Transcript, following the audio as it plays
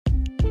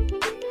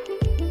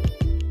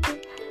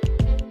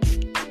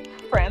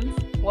friends.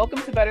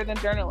 Welcome to Better Than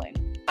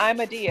Journaling. I'm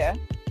Adia.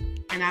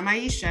 And I'm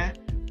Aisha.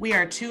 We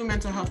are two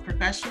mental health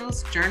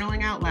professionals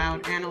journaling out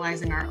loud,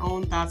 analyzing our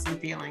own thoughts and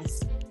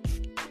feelings.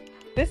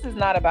 This is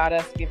not about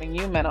us giving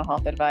you mental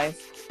health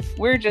advice.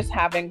 We're just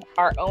having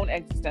our own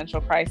existential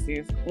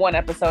crises, one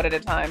episode at a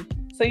time,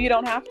 so you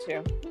don't have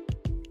to.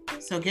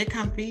 So get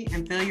comfy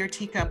and fill your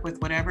teacup with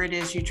whatever it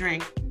is you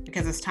drink,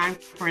 because it's time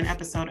for an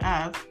episode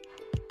of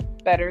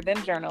Better Than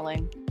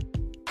Journaling.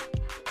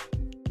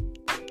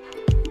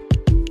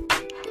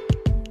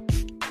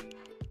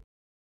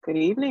 Good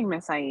evening,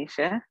 Miss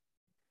Aisha.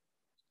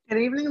 Good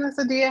evening, Miss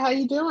Adia. How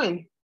you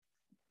doing?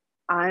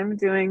 I'm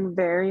doing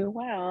very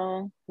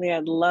well. We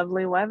had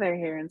lovely weather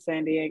here in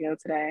San Diego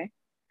today,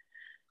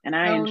 and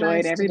I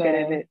enjoyed every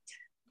bit of it.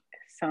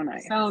 So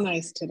nice. So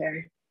nice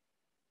today.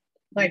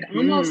 Like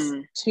almost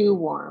too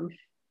warm.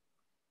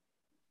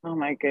 Oh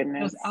my goodness.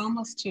 It was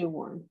almost too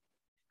warm.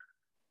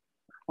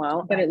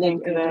 Well, but it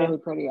was really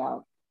pretty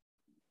out.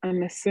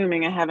 I'm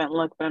assuming, I haven't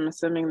looked, but I'm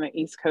assuming the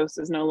East Coast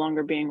is no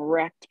longer being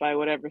wrecked by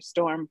whatever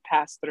storm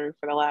passed through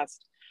for the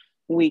last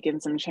week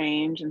and some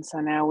change. And so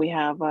now we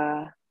have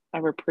a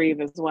reprieve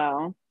as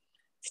well.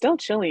 Still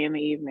chilly in the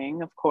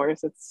evening, of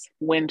course. It's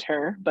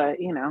winter,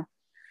 but you know,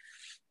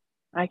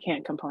 I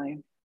can't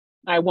complain.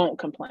 I won't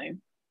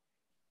complain.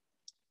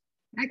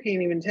 I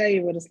can't even tell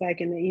you what it's like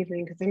in the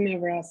evening because I'm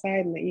never outside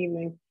in the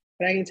evening.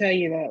 But I can tell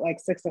you that like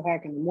 6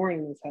 o'clock in the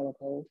morning is hella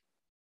cold.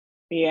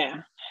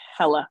 Yeah,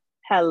 hella.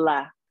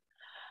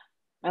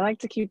 I like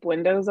to keep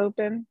windows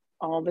open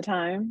all the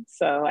time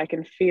so I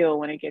can feel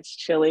when it gets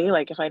chilly.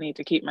 Like if I need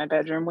to keep my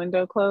bedroom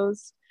window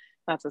closed,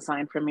 that's a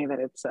sign for me that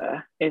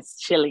it's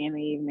chilly in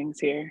the evenings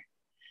here.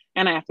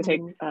 And I have to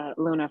take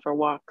Luna for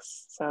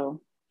walks, so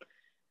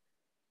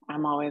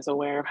I'm always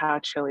aware of how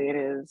chilly it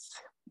is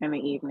in the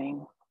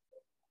evening.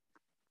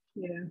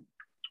 Yeah.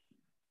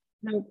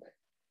 Nope.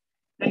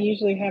 I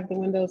usually have the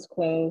windows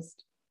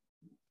closed,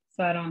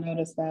 so I don't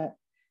notice that.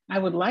 I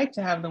would like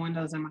to have the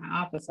windows in my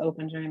office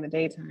open during the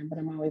daytime, but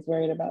I'm always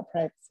worried about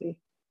privacy.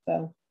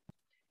 So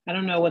I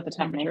don't know what the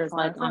temperature is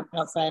like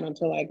outside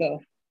until I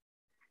go.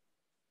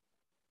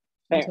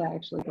 Fair. Until I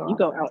actually go. You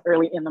go out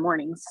early in the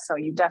mornings, so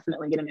you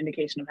definitely get an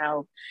indication of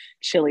how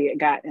chilly it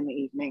got in the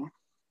evening.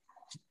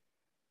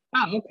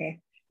 Oh, okay.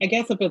 I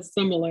guess if it's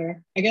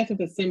similar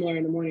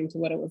in the morning to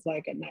what it was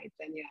like at night,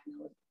 then yeah, I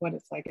know what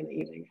it's like in the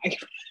evening. I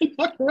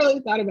never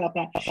really thought about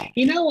that.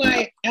 You know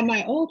why? At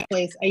my old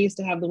place, I used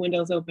to have the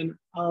windows open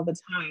all the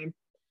time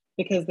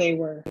because they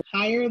were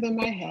higher than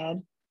my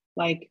head,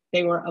 like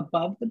they were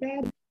above the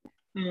bed.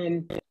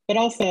 But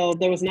also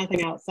there was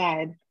nothing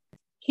outside.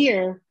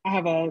 Here, I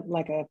have a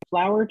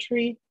flower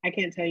tree. I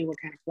can't tell you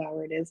what kind of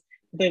flower it is,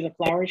 but there's a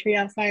flower tree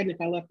outside, and if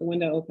I left the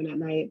window open at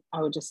night,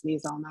 I would just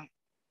sneeze all night.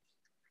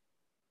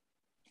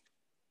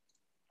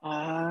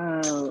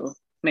 Oh,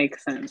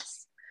 makes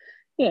sense.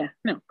 Yeah,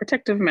 no,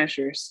 protective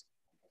measures.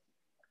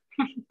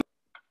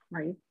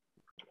 Right.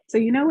 So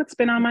you know what's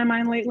been on my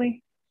mind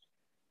lately?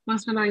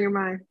 What's been on your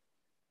mind?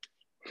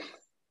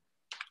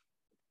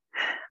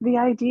 The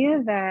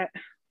idea that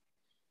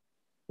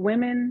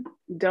women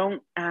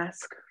don't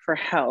ask for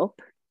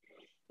help,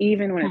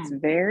 even when it's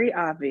very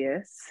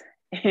obvious,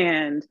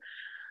 and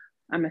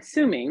I'm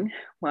assuming,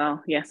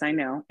 well, yes, I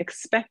know,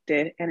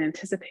 expected and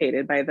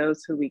anticipated by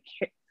those who we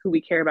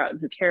care about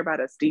and who care about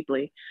us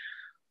deeply,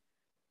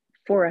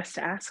 for us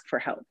to ask for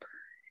help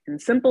in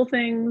simple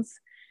things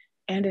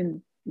and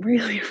in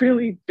really,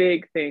 really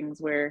big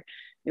things where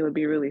it would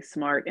be really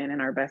smart and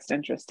in our best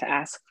interest to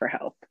ask for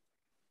help.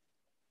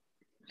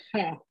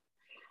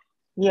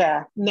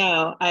 Yeah,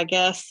 no, I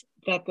guess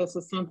that this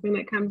is something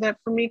that comes up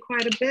for me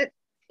quite a bit.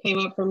 Came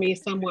up for me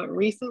somewhat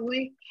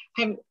recently.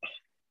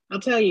 I'll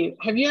tell you,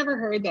 have you ever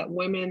heard that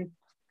women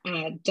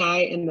die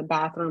in the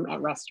bathroom at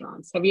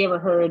restaurants? Have you ever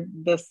heard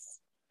this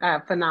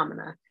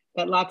phenomena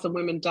that lots of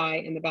women die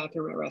in the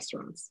bathroom at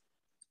restaurants?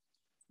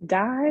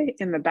 Die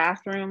in the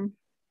bathroom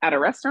at a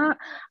restaurant?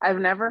 I've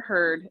never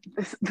heard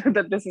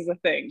that this is a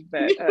thing.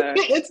 That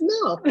it's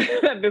no.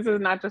 This is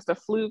not just a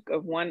fluke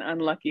of one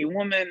unlucky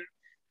woman.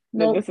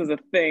 Nope. This is a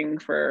thing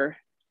for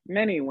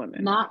many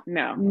women. Not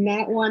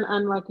one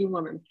unlucky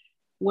woman.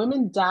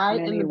 Women die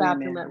in the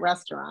bathroom at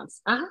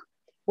restaurants.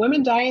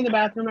 Women die in the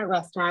bathroom at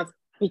restaurants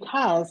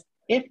because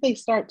if they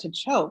start to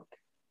choke,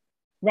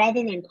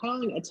 rather than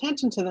calling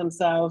attention to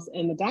themselves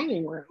in the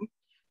dining room,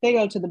 they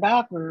go to the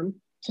bathroom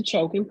to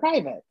choke in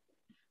private.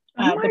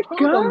 Oh my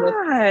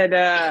God.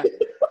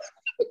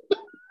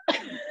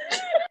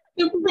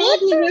 The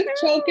problem with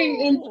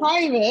choking in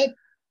private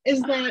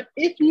is that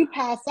if you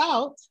pass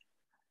out,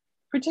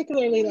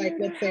 particularly like,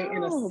 let's say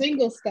in a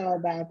single stall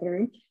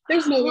bathroom,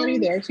 there's nobody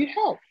there to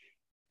help.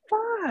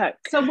 Fuck.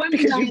 So women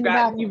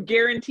because you've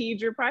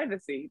guaranteed your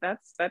privacy.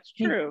 That's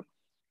true.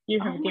 You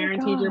have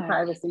guaranteed your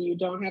privacy. You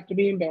don't have to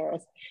be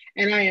embarrassed.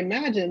 And I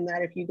imagine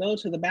that if you go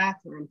to the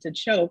bathroom to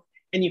choke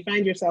and you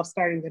find yourself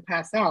starting to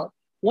pass out,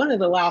 one of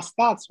the last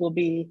thoughts will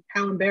be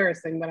how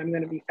embarrassing that I'm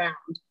going to be found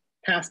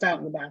passed out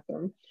in the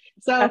bathroom.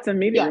 So That's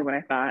immediately yeah, what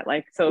I thought.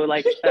 Like, so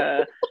like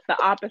the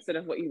opposite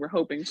of what you were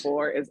hoping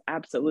for is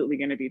absolutely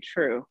going to be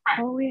true. right,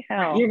 Holy right.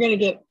 hell. You're going to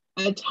get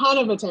a ton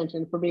of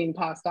attention for being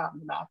passed out in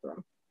the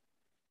bathroom.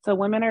 So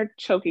women are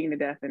choking to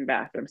death in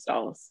bathroom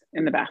stalls,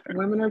 in the bathroom,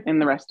 Women are in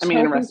the rest. I mean,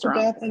 in a choking to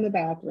restaurant. death in the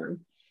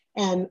bathroom.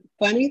 And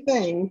funny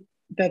thing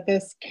that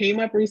this came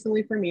up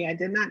recently for me, I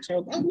did not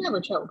choke. I've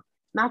never choked.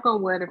 Knock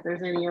on wood if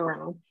there's any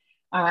around.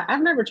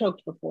 I've never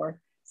choked before.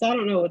 So I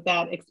don't know what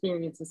that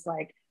experience is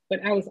like.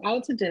 But I was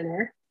out to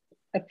dinner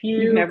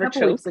You've never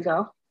couple weeks choked?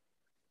 ago.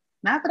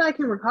 Not that I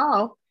can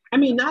recall. I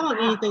mean, not on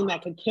Wow. anything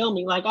that could kill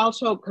me. Like I'll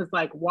choke because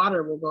like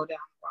water will go down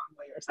the wrong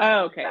way or something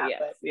Oh, like okay. that. Yes.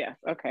 But Yes.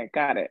 Okay.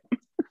 Got it.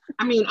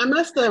 I mean, I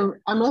must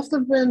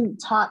have been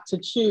taught to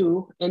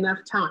chew enough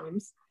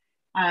times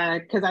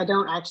because I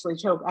don't actually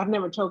choke. I've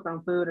never choked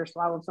on food or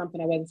swallowed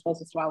something I wasn't supposed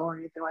to swallow or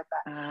anything like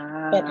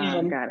that. But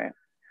Got it.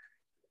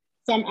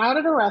 so I'm out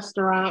at a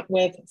restaurant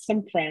with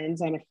some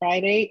friends on a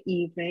Friday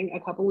evening a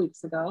couple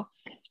weeks ago,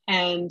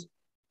 and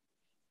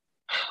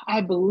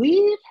I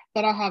believe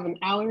that I have an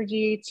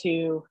allergy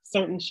to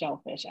certain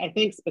shellfish. I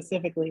think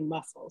specifically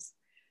mussels.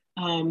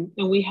 And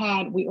we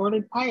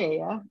ordered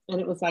paella,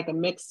 and it was like a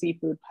mixed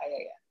seafood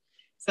paella.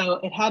 So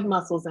it had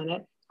mussels in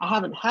it. I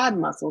haven't had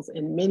mussels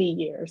in many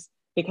years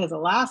because the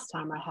last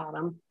time I had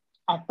them,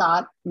 I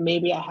thought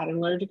maybe I had an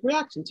allergic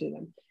reaction to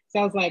them. So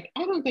I was like,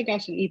 I don't think I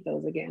should eat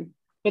those again.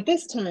 But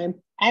this time,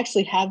 I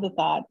actually had the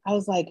thought. I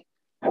was like,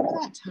 remember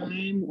that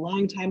time,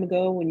 long time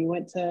ago, when you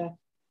went to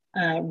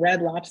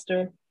Red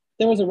Lobster?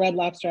 There was a Red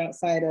Lobster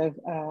outside of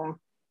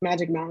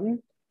Magic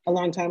Mountain a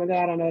long time ago.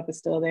 I don't know if it's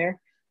still there,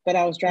 but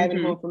I was driving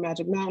Mm-hmm. home from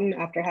Magic Mountain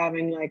after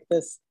having like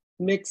this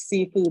mixed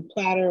seafood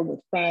platter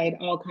with fried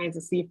all kinds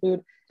of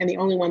seafood. And the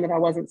only one that I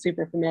wasn't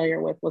super familiar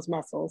with was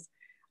mussels.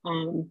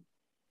 Um,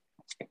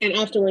 and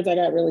afterwards, I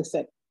got really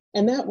sick.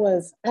 And that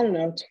was, I don't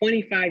know,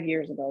 25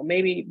 years ago,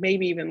 maybe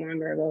even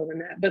longer ago than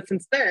that. But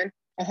since then,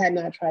 I had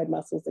not tried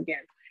mussels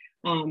again.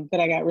 But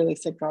I got really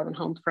sick driving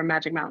home from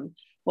Magic Mountain.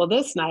 Well,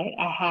 this night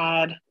I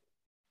had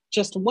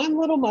just one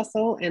little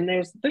mussel, and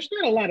there's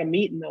not a lot of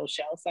meat in those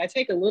shells. So I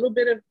take a little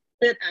bit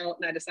out,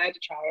 and I decide to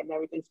try it, and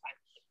everything's fine.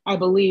 I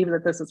believe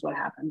that this is what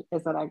happened: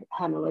 is that I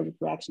had an allergic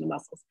reaction to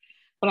mussels.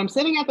 But I'm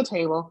sitting at the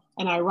table,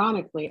 and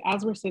ironically,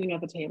 as we're sitting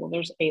at the table,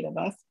 there's 8 of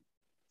us,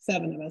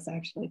 7 of us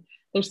actually.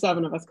 There's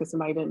 7 of us because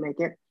somebody didn't make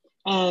it.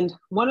 And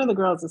one of the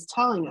girls is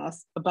telling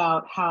us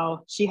about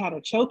how she had a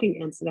choking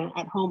incident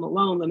at home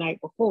alone the night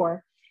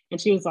before. And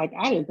she was like,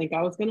 I didn't think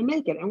I was going to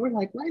make it. And we're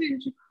like, why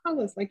didn't you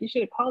call us? Like, you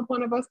should have called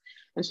one of us.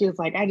 And she was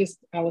like, I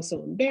was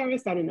so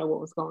embarrassed. I didn't know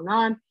what was going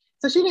on.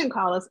 So she didn't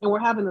call us. And we're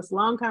having this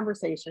long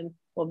conversation.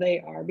 Well, they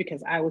are,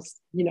 because I was,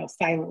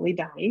 silently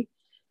dying.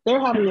 They're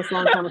having this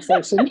long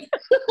conversation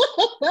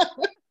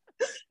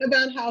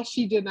about how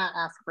she did not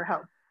ask for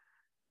help.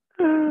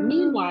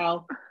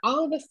 Meanwhile,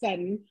 all of a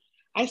sudden,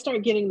 I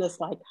start getting this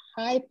like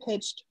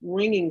high-pitched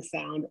ringing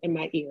sound in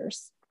my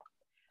ears,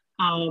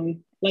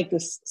 like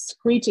this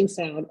screeching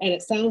sound. And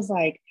it sounds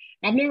like,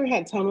 I've never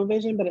had tunnel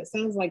vision, but it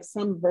sounds like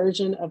some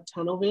version of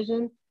tunnel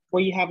vision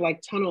where you have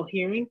like tunnel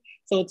hearing.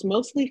 So it's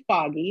mostly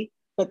foggy,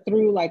 but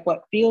through like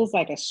what feels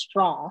like a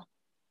straw,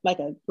 like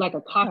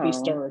a coffee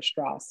stirrer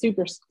straw,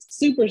 super,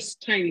 super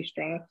tiny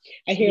straw.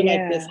 I hear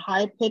like this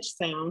high-pitched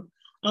sound.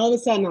 All of a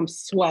sudden I'm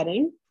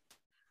sweating.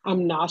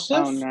 I'm nauseous.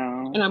 Oh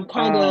no. And I'm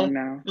kind of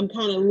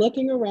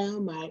looking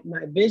around. My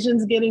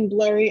vision's getting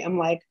blurry. I'm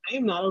like, I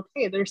am not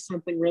okay. There's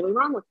something really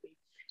wrong with me.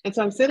 And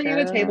so I'm sitting at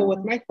a table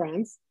with my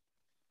friends.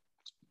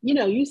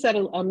 You said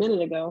a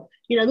minute ago,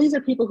 these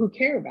are people who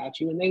care about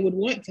you and they would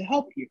want to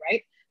help you,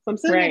 right? So I'm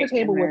sitting at a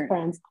table with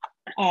friends,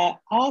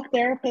 all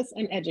therapists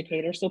and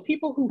educators. So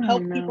people who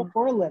help people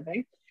for a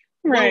living.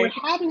 Right. We're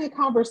having a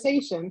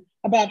conversation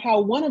about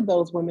how one of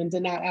those women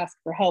did not ask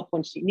for help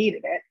when she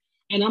needed it.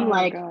 And I'm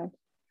God.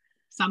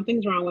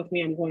 Something's wrong with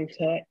me. I'm going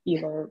to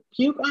either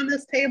puke on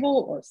this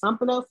table or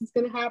something else is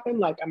going to happen.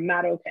 Like, I'm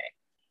not okay.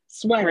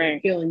 Sweating,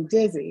 feeling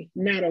dizzy,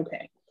 not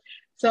okay.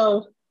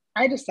 So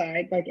I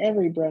decide, like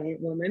every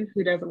brilliant woman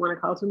who doesn't want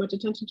to call too much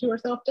attention to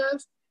herself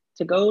does,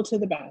 to go to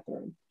the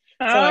bathroom.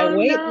 So I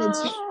wait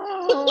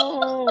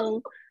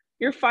until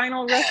your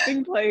final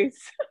resting place.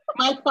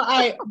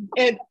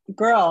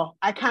 Girl,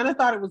 I kind of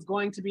thought it was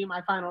going to be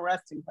my final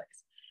resting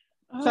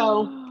place.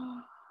 So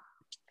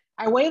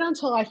I wait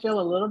until I feel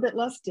a little bit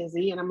less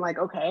dizzy, and I'm like,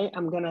 okay,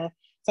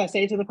 so I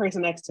say to the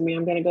person next to me,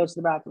 I'm going to go to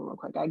the bathroom real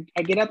quick.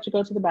 I get up to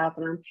go to the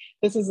bathroom.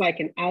 This is like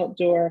an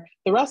outdoor,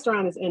 the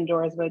restaurant is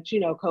indoors, but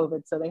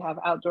COVID, so they have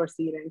outdoor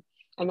seating.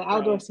 And the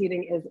outdoor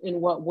seating is in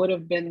what would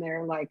have been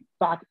their like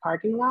back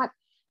parking lot.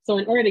 So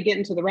in order to get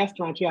into the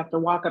restaurant, you have to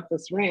walk up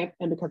this ramp.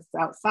 And because it's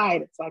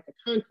outside, it's like a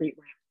concrete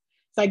ramp.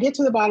 So I get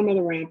to the bottom of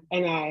the ramp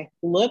and I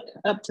look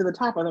up to the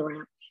top of the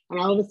ramp. And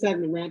all of a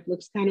sudden the ramp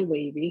looks kind of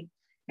wavy.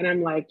 And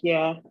I'm like,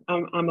 yeah,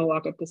 I'm gonna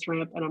walk up this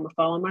ramp and I'm gonna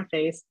fall on my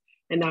face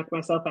and knock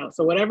myself out.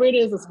 So whatever it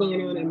is that's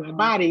going on in my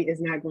body is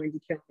not going to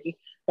kill me,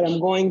 but I'm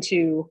going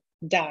to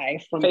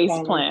die from face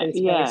falling plant.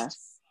 face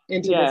first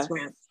into this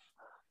ramp.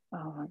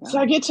 Oh my So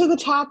I God. get to the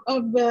top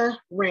of the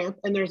ramp,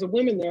 and there's a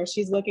woman there.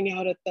 She's looking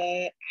out at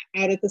the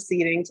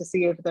seating to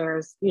see if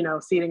there's, you know,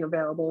 seating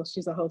available.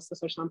 She's a hostess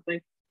or something.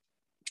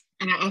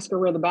 And I ask her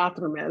where the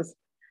bathroom is.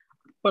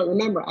 But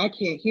remember, I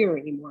can't hear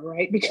anymore,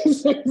 right?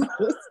 Because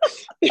Because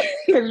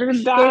you're there's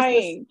this,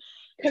 dying.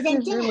 because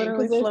I'm You're dying,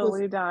 literally because there's this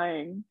slowly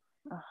dying.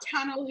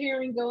 tunnel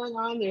hearing going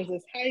on. There's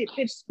this high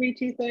pitched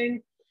screechy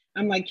thing.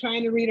 I'm like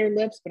trying to read her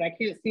lips, but I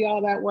can't see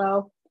all that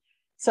well.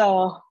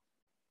 So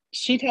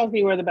she tells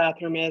me where the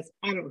bathroom is.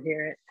 I don't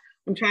hear it.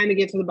 I'm trying to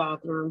get to the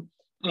bathroom,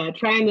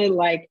 trying to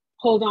like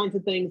hold on to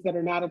things that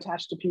are not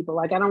attached to people.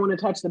 Like I don't want to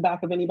touch the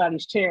back of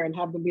anybody's chair and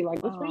have them be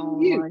like, "What's wrong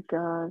with Oh you?" my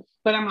gosh.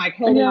 But I'm like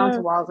holding on to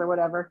Yeah, walls or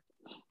whatever.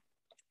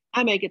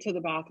 I make it to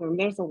the bathroom.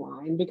 There's a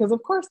line because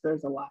of course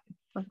there's a line.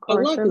 of But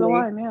course. There's a luckily,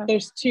 line. Yeah.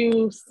 there's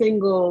two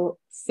single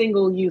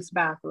use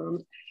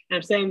bathrooms. And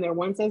I'm standing there.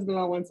 One says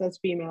male, one says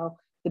female.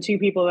 The two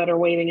people that are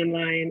waiting in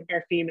line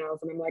are females,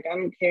 and I'm like, I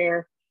don't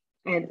care.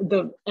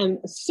 And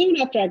soon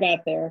after I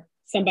got there,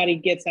 somebody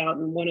gets out,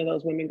 and one of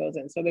those women goes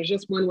in. So there's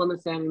just one woman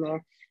standing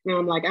there, and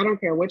I'm like, I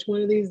don't care which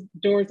one of these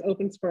doors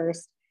opens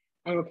first.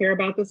 I don't care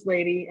about this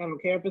lady. I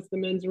don't care if it's the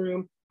men's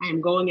room. I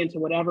am going into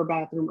whatever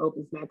bathroom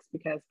opens next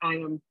because I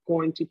am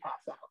going to pass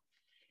out.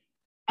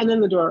 And then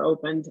the door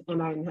opened,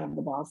 and I didn't have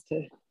the balls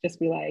to just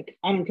be like,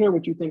 I don't care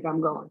what you think, I'm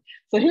going.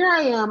 So here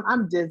I am,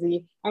 I'm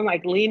dizzy. I'm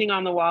like leaning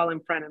on the wall in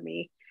front of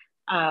me,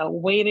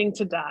 waiting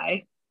to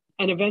die.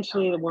 And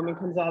eventually the woman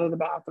comes out of the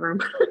bathroom.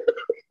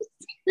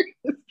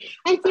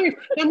 I'm serious.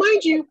 Now,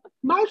 mind you,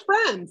 my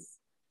friends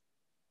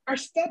are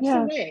steps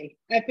Yeah. away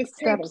at this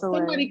table. Steps away.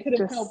 Somebody could have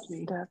Just helped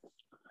me, steps.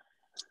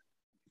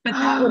 but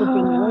that would have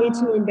been way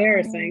too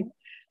embarrassing.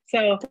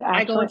 So To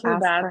I go actually into the ask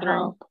for bathroom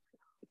help.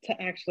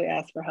 to actually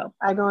ask for help.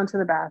 I go into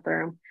the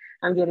bathroom.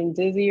 I'm getting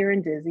dizzier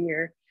and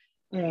dizzier.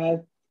 Uh,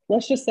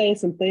 let's just say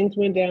some things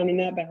went down in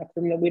that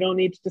bathroom that we don't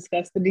need to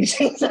discuss the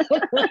details of.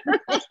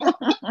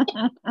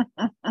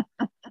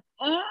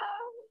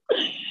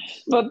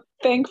 But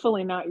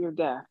thankfully not your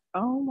death.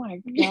 Oh my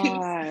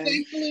God.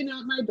 Thankfully,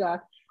 not my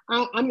death.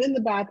 I'm in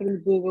the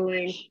bathroom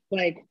Googling,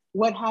 like,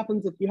 what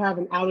happens if you have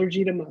an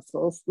allergy to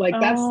mussels? Like,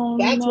 that's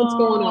what's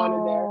going on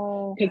in there.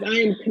 No. Because I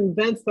am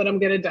convinced that I'm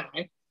going to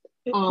die.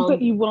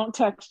 But you won't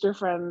text your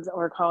friends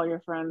or call your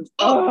friends.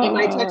 Am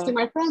I texting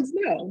my friends?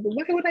 No. But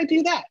why would I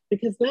do that?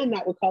 Because then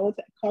that would call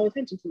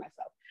attention to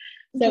myself.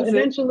 So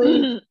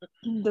eventually,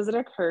 does it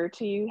occur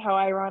to you how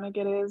ironic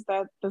it is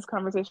that this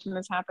conversation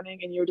is happening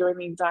and you're doing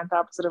the exact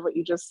opposite of what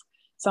you just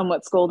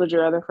somewhat scolded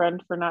your other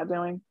friend for not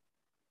doing?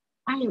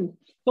 I am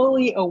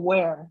fully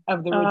aware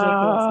of the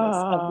ridiculousness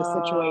of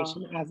the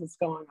situation as it's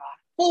going on.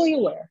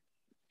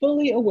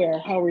 Fully aware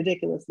how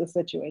ridiculous the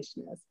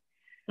situation is.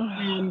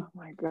 Oh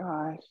my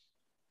gosh.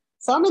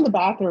 So I'm in the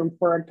bathroom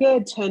for a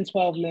good 10,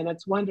 12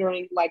 minutes,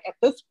 wondering, like, at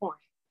this point,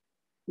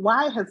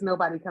 why has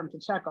nobody come to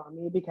check on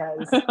me?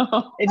 Because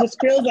it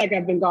just feels like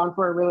I've been gone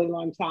for a really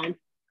long time.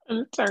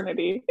 An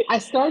eternity. I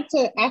start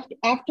to,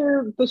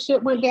 after the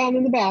shit went down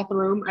in the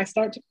bathroom, I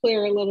start to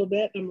clear a little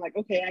bit. I'm like,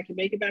 okay, I can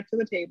make it back to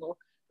the table,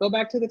 go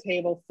back to the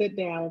table, sit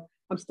down.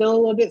 I'm still a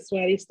little bit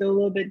sweaty, still a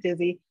little bit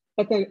dizzy.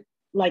 But then,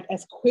 like,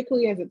 as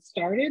quickly as it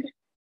started,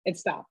 it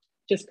stopped,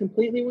 just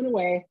completely went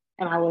away.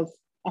 And I was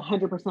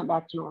 100%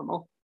 back to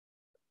normal.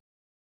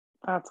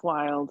 That's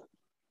wild.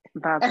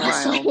 That's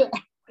wild.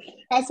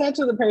 I said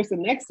to the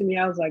person next to me,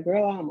 I was like,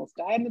 girl, I almost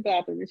died in the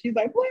bathroom. And she's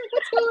like,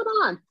 what's going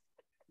on?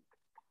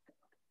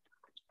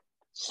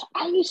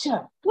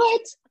 Aisha,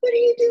 what are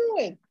you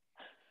doing?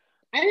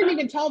 I didn't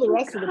even tell the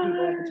rest of the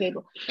people at the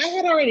table. I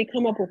had already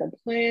come up with a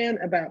plan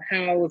about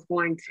how I was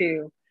going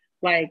to,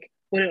 like,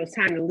 when it was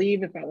time to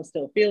leave, if I was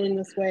still feeling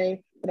this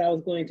way, that I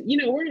was going to,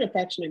 we're an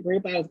affectionate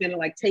group. I was going to,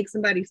 like, take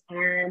somebody's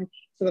arm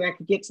so that I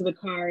could get to the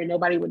car and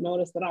nobody would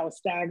notice that I was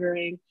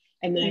staggering.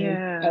 And then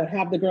I would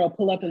have the girl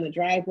pull up in the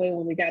driveway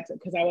when we got to,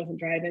 because I wasn't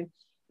driving,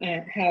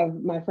 and have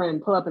my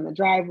friend pull up in the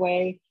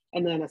driveway.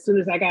 And then as soon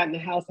as I got in the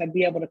house, I'd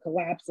be able to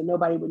collapse and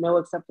nobody would know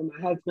except for my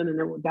husband,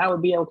 and that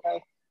would be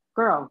okay.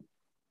 Girl,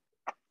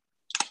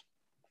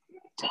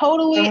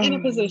 totally in a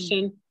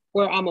position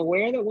where I'm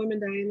aware that women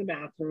die in the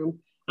bathroom.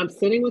 I'm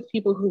sitting with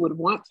people who would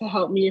want to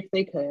help me if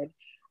they could.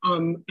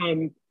 I'm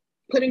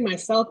putting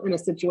myself in a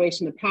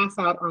situation to pass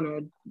out on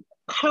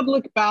a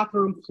public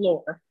bathroom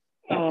floor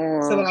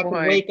so that I can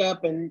wake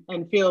up and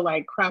feel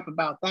like crap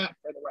about that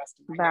for the rest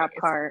of my days.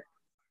 Part.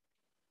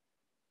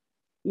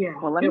 Yeah.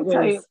 Well, let me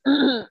tell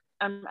you,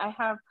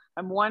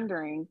 I'm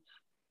wondering,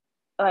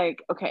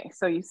 like, okay,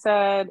 so you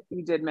said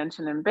you did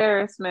mention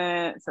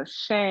embarrassment, so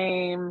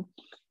shame.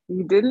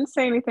 You didn't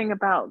say anything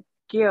about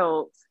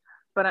guilt,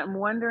 but I'm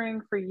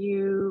wondering for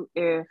you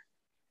if,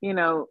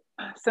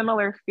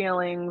 similar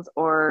feelings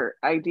or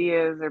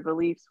ideas or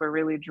beliefs were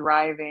really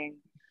driving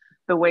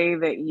the way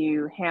that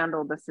you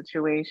handled the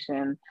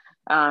situation.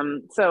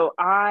 So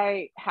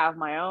I have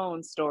my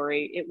own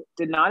story. It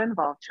did not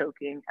involve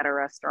choking at a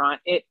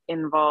restaurant. It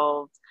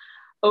involved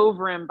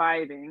over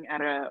imbibing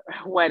at a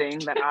wedding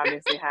that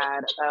obviously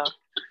had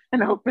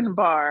an open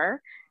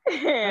bar.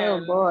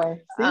 And, oh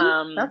boy.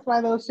 See, that's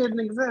why those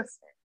shouldn't exist.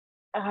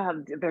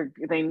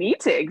 they need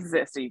to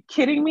exist. Are you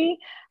kidding me?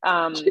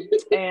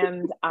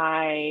 And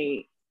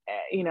I,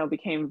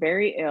 became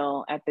very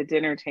ill at the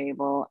dinner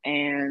table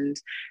and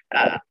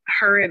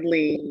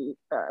hurriedly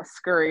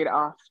scurried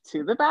off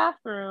to the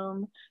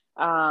bathroom,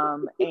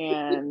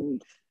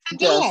 and To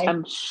just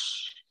die.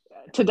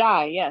 to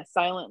die, yes,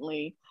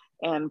 silently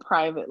and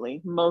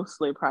privately,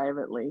 mostly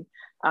privately.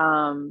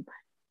 Um,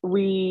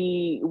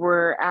 we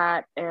were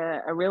at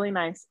a really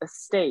nice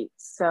estate,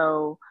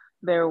 so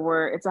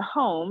it's a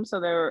home, so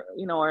there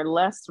are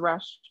less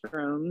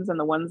restrooms, and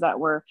the ones that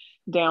were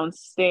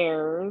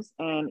downstairs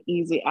and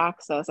easy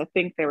access, I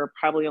think there were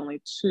probably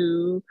only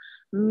two,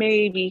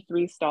 maybe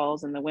three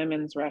stalls in the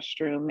women's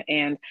restroom.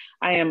 And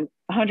I am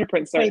 100%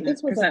 Wait, certain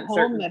this was a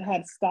home that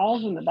had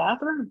stalls in the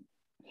bathroom?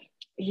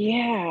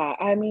 yeah,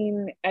 I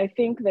mean, I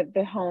think that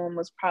the home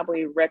was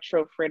probably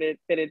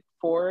fitted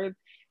for.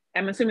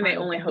 I'm assuming they Fine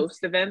only events.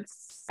 host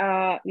events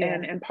Yeah.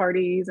 and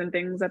parties and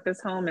things at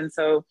this home, and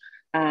so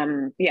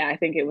yeah, I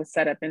think it was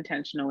set up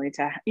intentionally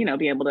to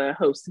be able to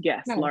host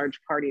guests, Nice. large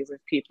parties of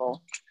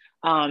people.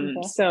 Okay.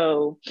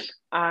 So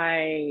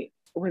I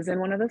was in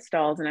one of the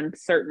stalls, and I'm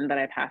certain that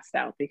I passed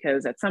out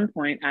because at some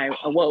point I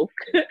awoke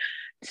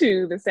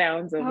to the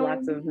sounds of Oh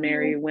lots of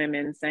merry no.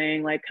 women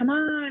saying like, "Come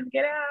on,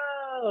 get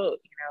out!"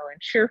 And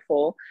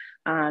cheerful.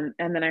 And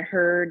then I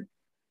heard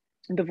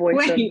the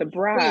voice of the Wait.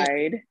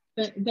 bride.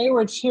 They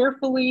were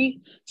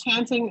cheerfully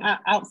chanting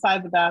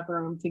outside the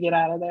bathroom to get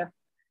out of there.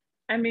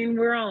 I mean,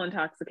 we're all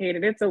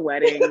intoxicated. It's a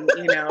wedding,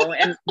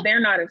 and they're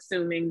not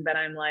assuming that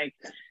I'm like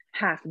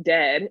half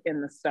dead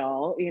in the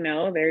stall.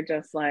 They're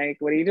just like,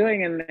 "What are you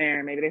doing in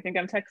there?" Maybe they think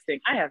I'm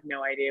texting. I have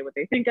no idea what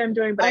they think I'm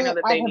doing, but I know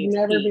that I they have need to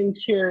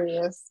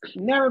eat.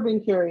 never been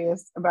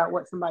curious about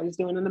what somebody's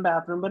doing in the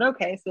bathroom, but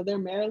okay, so they're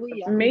merrily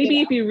yelling, get Maybe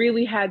if out. you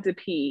really had to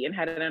pee and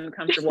had an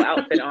uncomfortable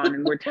outfit on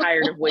and were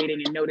tired of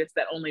waiting and noticed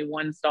that only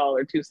one stall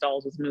or two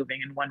stalls was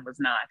moving and one was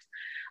not.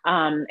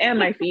 And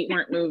my feet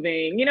weren't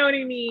moving. You know what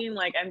I mean?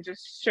 Like, I'm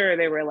just sure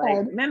they were like,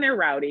 God. then they're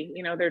rowdy,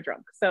 they're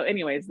drunk. So,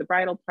 anyways, the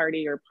bridal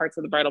party or parts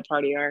of the bridal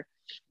party are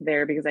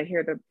there because I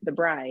hear the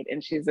bride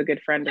and she's a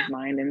good friend of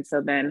mine. And so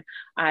then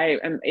I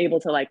am able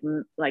to like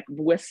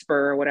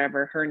whisper or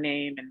whatever her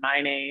name and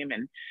my name,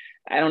 and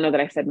I don't know that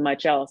I said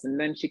much else. And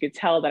then she could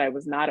tell that I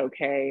was not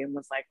okay and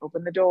was like,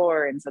 "Open the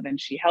door." And so then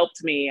she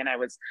helped me, and I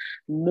was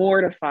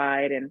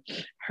mortified and Oh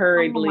my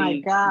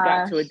hurriedly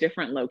got to a gosh.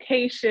 different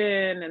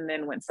location and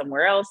then went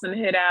somewhere else and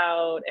hid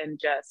out, and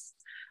just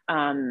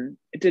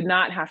did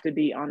not have to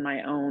be on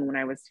my own when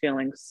I was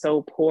feeling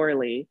so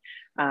poorly,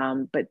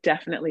 but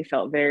definitely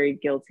felt very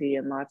guilty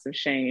and lots of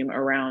shame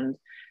around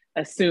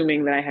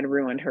assuming that I had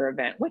ruined her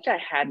event, which I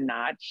had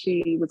not.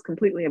 She was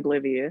completely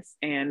oblivious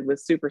and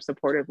was super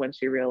supportive when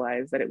she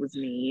realized that it was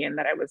me and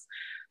that I was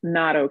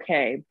not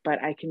okay.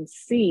 But I can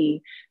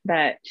see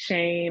that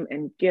shame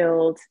and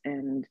guilt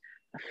and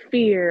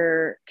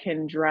fear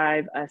can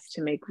drive us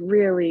to make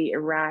really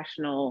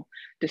irrational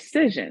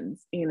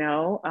decisions,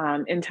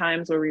 in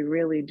times where we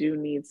really do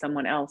need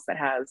someone else that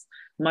has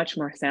much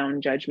more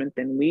sound judgment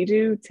than we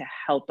do to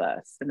help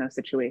us in those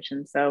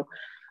situations. So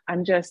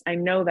I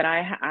know that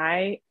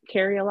I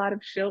carry a lot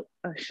of shilt.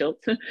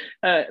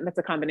 That's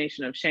a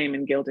combination of shame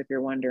and guilt, if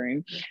you're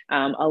wondering.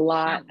 A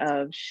lot Shout.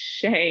 of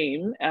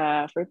shame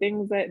for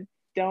things that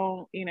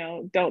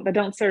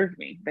don't serve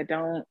me, that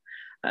don't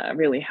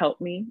really help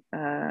me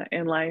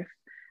in life.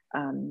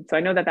 So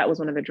I know that was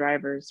one of the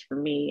drivers for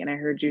me. And I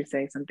heard you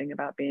say something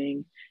about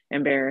being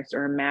embarrassed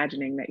or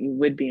imagining that you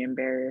would be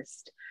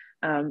embarrassed.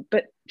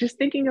 But just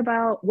thinking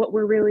about what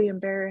we're really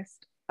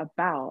embarrassed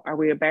about. Are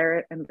we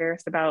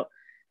embarrassed about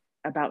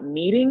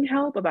needing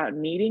help, about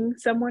needing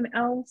someone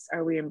else?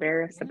 Are we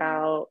embarrassed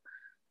about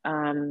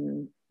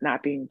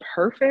not being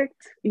perfect?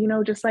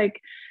 Just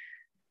like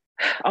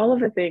all of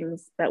the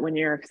things that when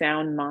you're of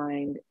sound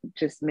mind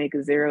just make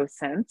zero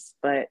sense,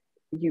 but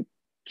you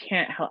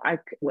can't help.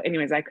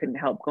 Anyways, I couldn't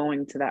help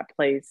going to that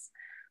place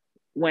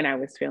when I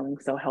was feeling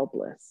so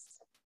helpless.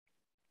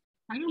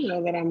 I don't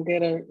know that I'm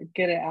good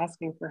at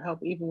asking for help,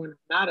 even when I'm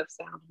not of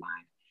sound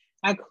mind.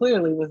 I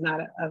clearly was not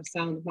of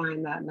sound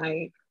mind that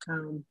night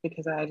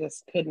because I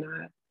just could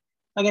not.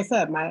 Like I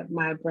said,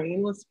 my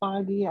brain was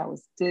foggy. I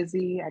was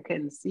dizzy. I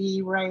couldn't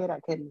see right. I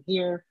couldn't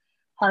hear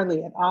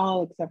hardly at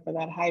all, except for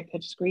that high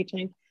pitched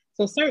screeching.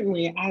 So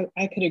certainly,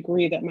 I could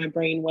agree that my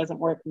brain wasn't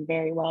working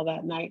very well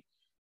that night.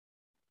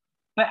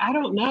 But I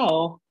don't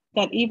know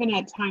that even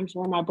at times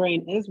where my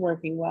brain is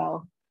working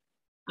well,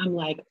 I'm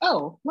like,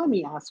 oh, let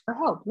me ask for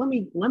help. Let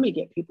me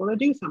get people to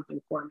do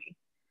something for me.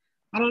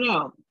 I don't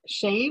know.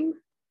 Shame.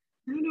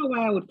 I don't know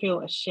why I would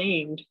feel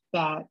ashamed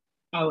that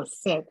I was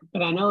sick,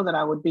 but I know that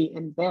I would be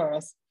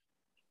embarrassed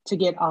to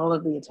get all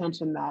of the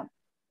attention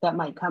that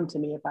might come to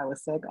me if I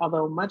was sick.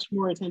 Although much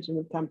more attention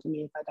would come to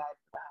me if I died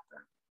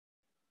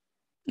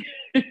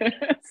in the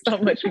bathroom. So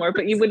much more,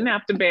 but you wouldn't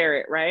have to bear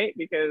it, right?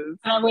 Because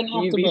And I wouldn't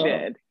have you'd to be bear it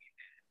dead.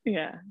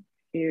 Yeah,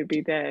 you'd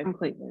be dead.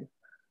 completely.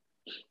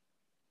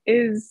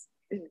 Is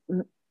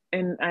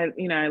and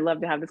I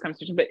love to have this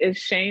conversation, but is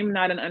shame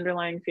not an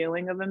underlying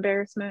feeling of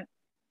embarrassment?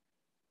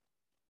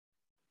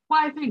 Well,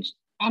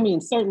 I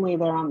mean, certainly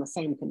they're on the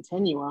same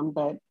continuum,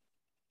 but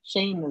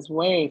shame is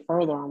way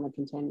further on the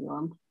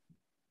continuum.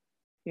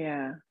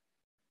 Yeah.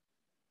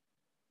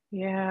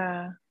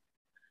 Yeah.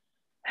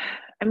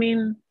 I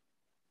mean,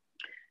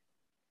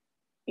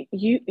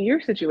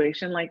 your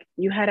situation, like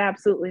you had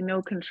absolutely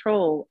no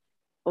control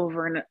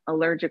over an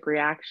allergic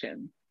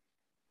reaction.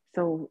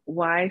 So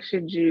why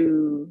should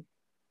you,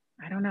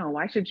 I don't know,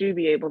 why should you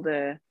be able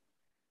to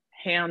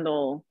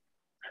handle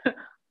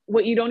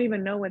what you don't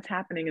even know what's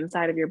happening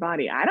inside of your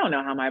body? I don't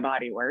know how my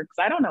body works.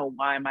 I don't know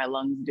why my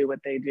lungs do what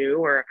they do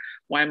or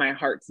why my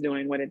heart's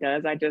doing what it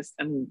does. I just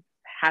am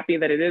happy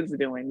that it is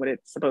doing what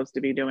it's supposed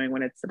to be doing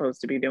when it's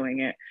supposed to be doing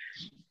it.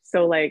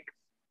 So, like,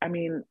 I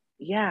mean,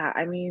 yeah,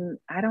 I mean,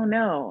 I don't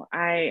know.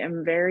 I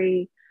am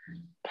very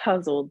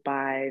puzzled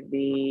by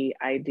the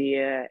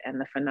idea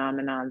and the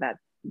phenomenon that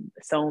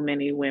so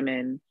many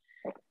women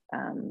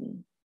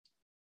um,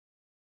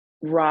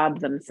 rob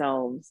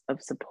themselves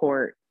of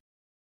support,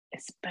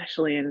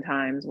 especially in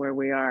times where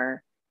we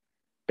are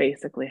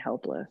basically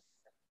helpless.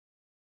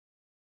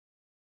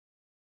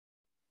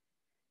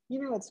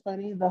 You know, it's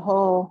funny, the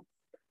whole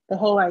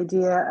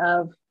idea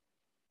of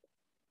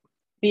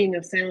being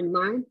of sound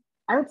mind.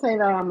 I would say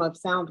that I'm of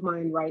sound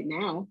mind right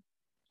now.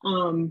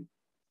 Um,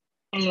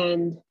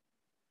 and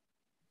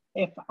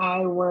if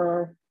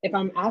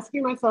I'm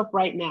asking myself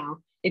right now,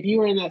 if you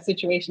were in that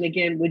situation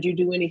again, would you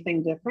do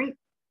anything different?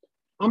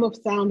 I'm of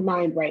sound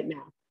mind right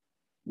now.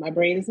 My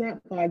brain is not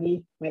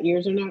foggy. My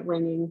ears are not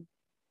ringing.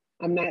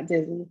 I'm not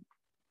dizzy.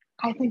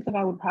 I think that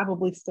I would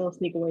probably still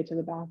sneak away to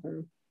the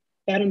bathroom.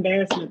 That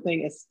embarrassment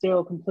thing is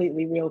still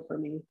completely real for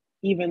me,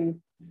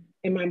 even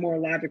in my more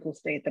logical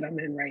state that I'm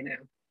in right now.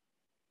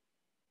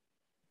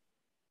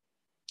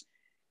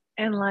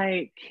 And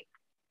like,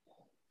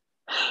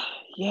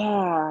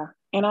 yeah.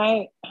 And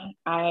I,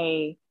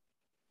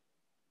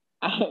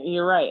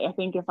 you're right. I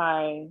think if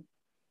I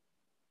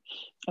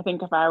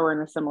were in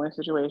a similar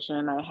situation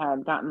and I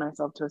had gotten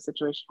myself to a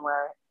situation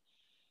where,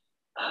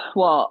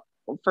 well,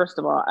 first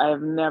of all,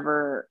 I've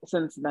never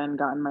since then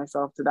gotten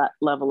myself to that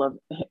level of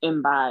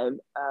imbibe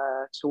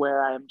to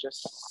where I'm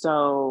just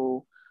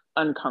so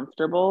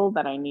uncomfortable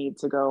that I need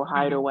to go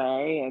hide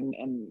away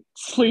and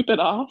sleep it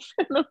off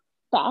in a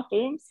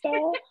bathroom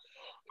stall.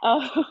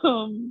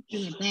 In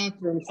a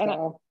bathroom and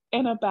stall.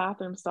 in a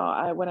bathroom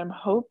stall, what I'm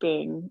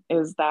hoping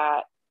is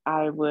that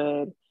I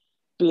would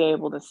be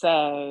able to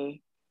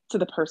say to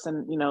the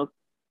person, you know,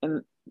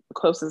 in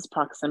closest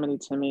proximity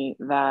to me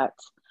that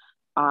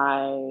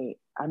I'm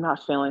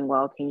not feeling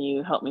well. Can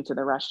you help me to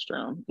the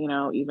restroom? You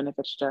know, even if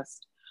it's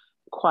just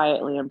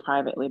quietly and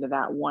privately to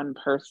that one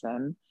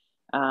person.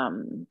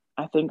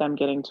 I think I'm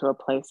getting to a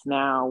place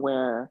now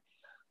where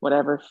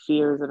whatever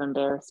fears of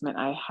embarrassment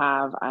I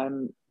have,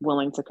 I'm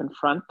willing to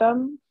confront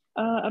them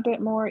a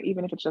bit more,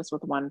 even if it's just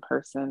with one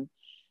person.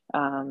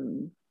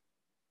 Um,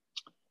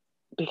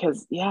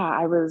 because yeah,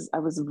 I was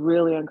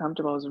really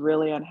uncomfortable. I was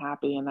really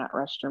unhappy in that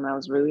restroom. I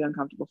was really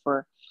uncomfortable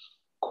for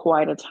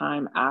quite a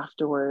time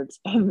afterwards.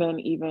 And then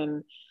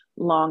even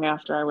long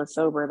after I was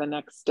sober the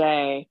next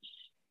day,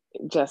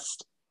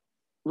 just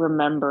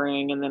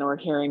remembering and then or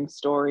hearing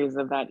stories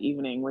of that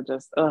evening were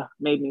just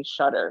made me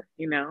shudder,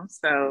 you know?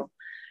 So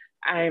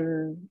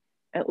I'm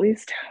at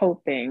least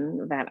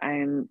hoping that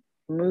I'm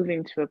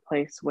moving to a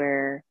place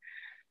where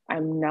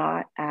I'm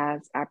not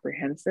as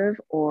apprehensive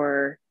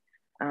or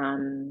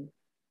um,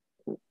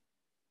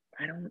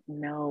 I don't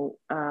know,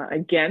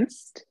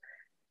 against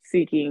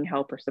seeking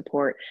help or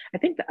support. I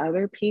think the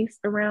other piece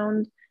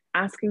around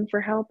asking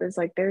for help is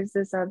like there's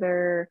this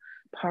other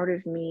part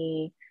of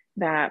me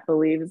that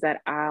believes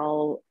that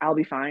I'll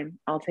be fine.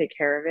 I'll take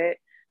care of it.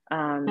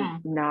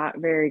 Not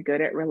very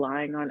good at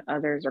relying on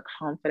others or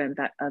confident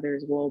that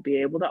others will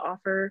be able to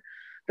offer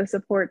the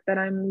support that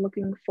I'm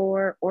looking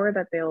for or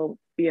that they'll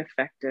be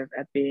effective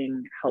at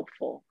being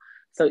helpful.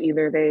 So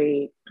either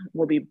they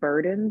will be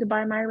burdened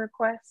by my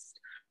request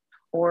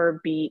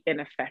or be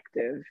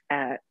ineffective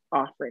at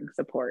offering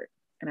support.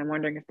 And I'm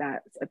wondering if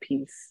that's a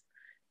piece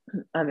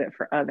of it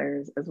for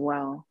others as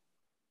well.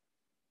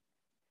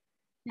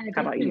 I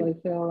How about you?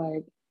 definitely feel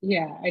like,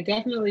 yeah, I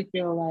definitely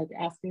feel like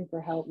asking for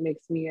help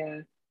makes me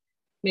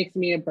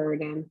a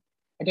burden.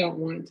 I don't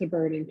want to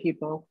burden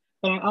people,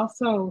 but I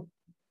also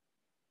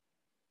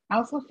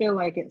feel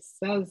like it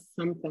says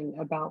something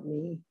about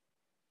me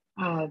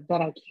that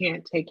I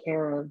can't take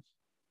care of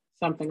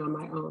something on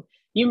my own.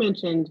 You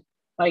mentioned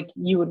like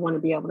you would want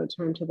to be able to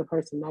turn to the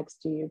person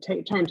next to you,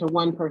 turn to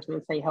one person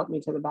and say, "Help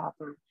me to the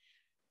bathroom."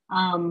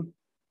 Um,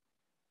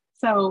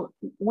 so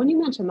when you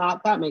mention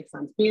that, that makes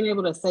sense. Being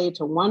able to say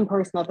to one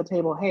person at the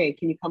table, "Hey,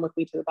 can you come with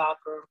me to the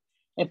bathroom?"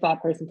 If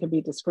that person could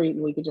be discreet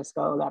and we could just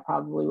go, that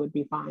probably would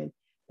be fine.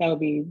 That would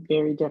be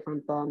very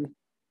different than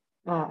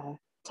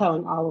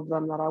telling all of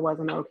them that I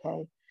wasn't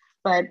okay.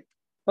 But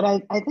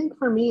I think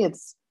for me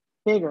it's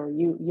bigger.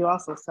 You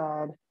also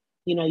said,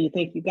 you know, you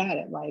think you got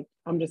it. Like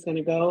I'm just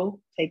gonna go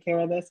take care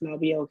of this and I'll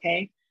be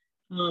okay.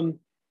 Um,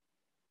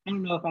 I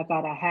don't know if I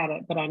thought I had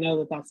it, but I know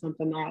that that's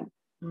something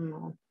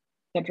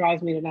that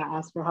drives me to not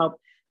ask for help.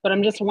 But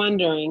I'm just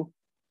wondering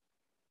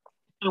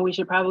and we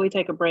should probably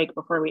take a break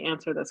before we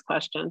answer this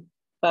question,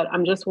 but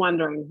I'm just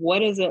wondering,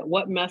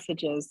 what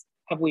messages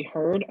have we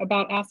heard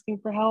about asking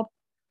for help?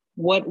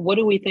 What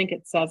do we think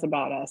it says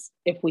about us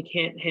if we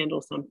can't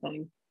handle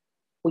something?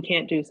 We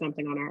can't do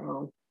something on our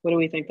own. What do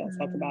we think that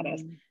says about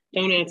us?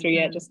 Don't answer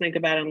yet. Just think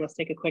about it and let's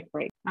take a quick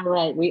break. All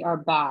right, we are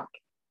back.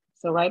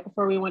 So right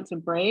before we went to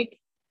break,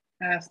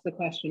 I asked the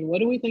question, what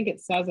do we think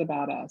it says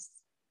about us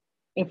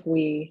if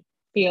we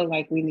feel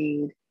like we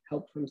need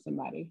help from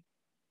somebody?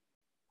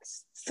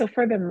 So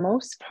for the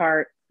most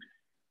part,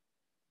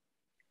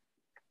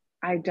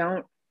 I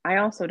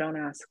also don't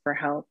ask for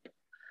help.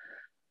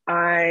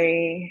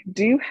 I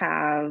do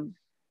have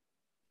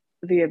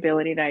the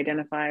ability to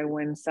identify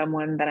when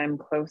someone that I'm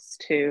close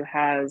to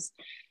has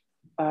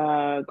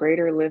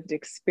greater lived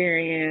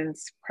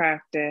experience,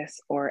 practice,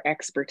 or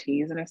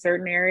expertise in a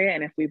certain area.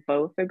 And if we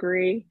both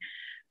agree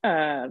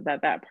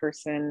that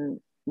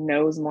person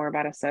knows more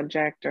about a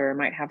subject or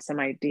might have some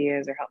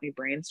ideas or help me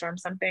brainstorm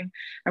something,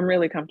 I'm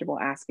really comfortable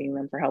asking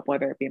them for help,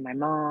 whether it be my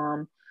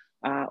mom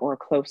or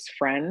close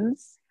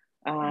friends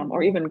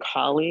or even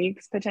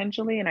colleagues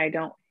potentially. And I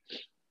don't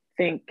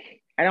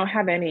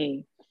have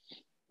any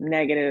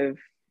negative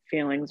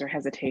feelings or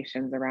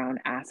hesitations around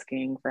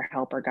asking for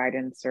help or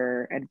guidance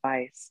or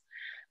advice.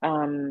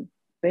 There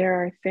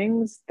are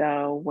things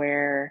though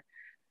where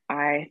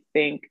I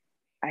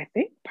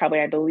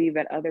believe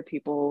that other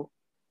people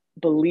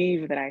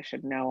believe that I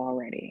should know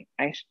already.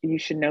 You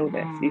should know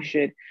this. You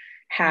should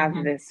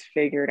have this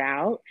figured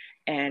out,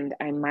 and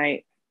I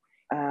might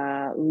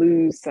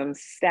lose some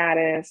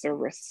status or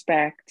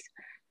respect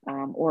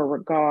or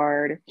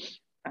regard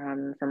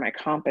for my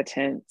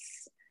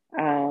competence.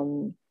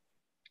 Then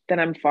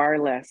I'm far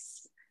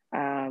less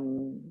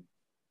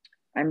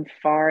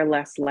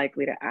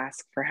likely to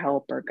ask for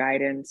help or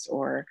guidance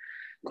or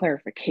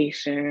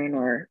clarification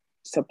or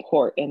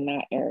support in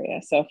that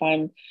area. So if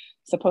I'm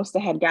supposed to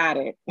have got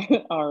it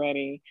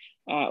already,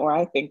 or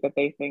I think that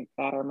they think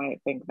that or might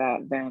think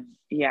that, then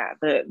yeah,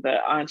 the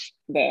odds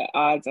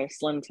are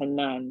slim to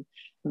none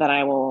that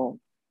I will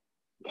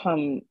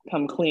come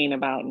clean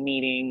about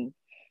needing,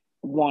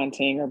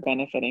 wanting, or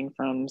benefiting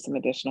from some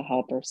additional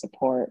help or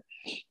support.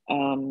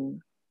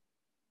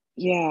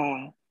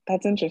 Yeah,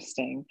 that's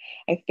interesting.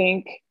 I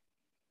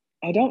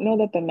don't know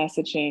that the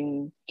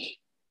messaging,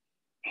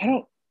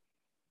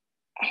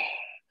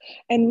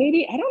 and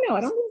maybe, I don't know,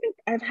 I don't think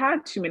I've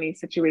had too many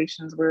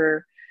situations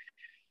where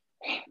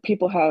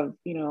people have,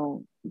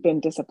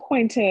 been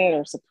disappointed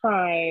or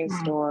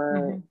surprised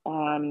or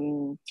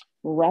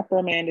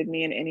reprimanded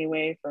me in any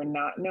way for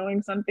not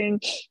knowing something.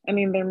 I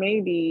mean, there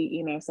may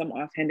be, some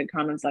offhanded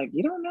comments like,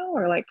 you don't know,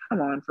 or like, come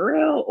on, for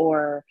real,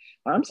 or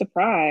I'm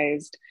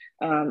surprised.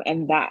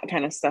 And that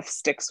kind of stuff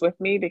sticks with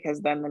me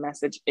because then the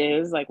message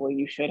is like, well,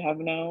 you should have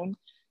known.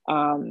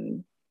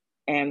 And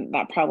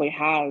that probably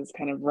has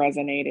kind of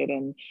resonated,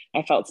 and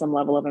I felt some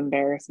level of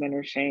embarrassment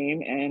or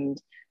shame. And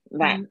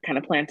that kind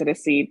of planted a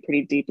seed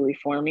pretty deeply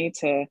for me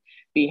to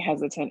be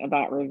hesitant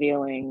about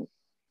revealing,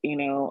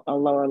 a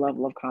lower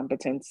level of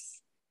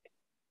competence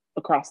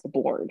across the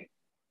board.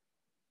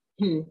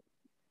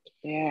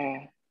 Yeah.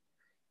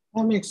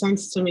 That makes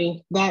sense to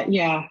me.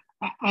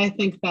 I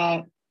think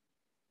that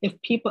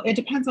it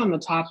depends on the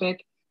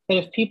topic, but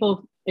if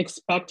people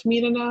expect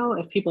me to know,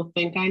 if people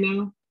think I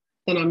know,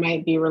 then I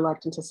might be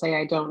reluctant to say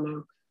I don't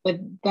know. But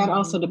that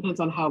also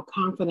depends on how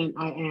confident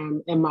I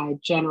am in my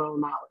general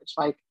knowledge.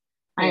 Like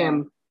I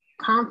am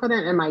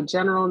confident in my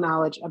general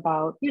knowledge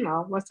about,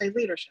 let's say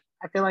leadership.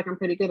 I feel like I'm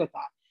pretty good at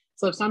that.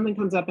 So if something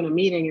comes up in a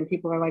meeting and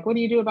people are like, what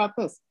do you do about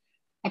this?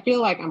 I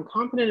feel like I'm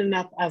confident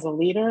enough as a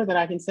leader that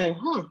I can say,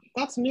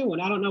 that's new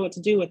and I don't know what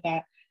to do with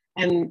that.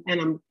 And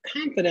I'm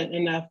confident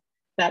enough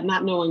that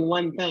not knowing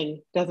one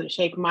thing doesn't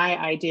shake my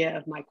idea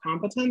of my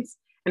competence.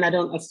 And I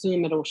don't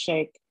assume it'll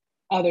shake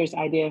others'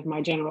 idea of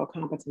my general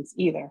competence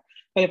either.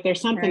 But if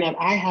there's something that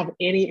I have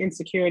any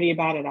insecurity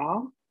about at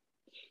all,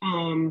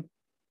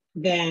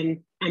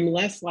 then I'm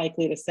less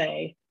likely to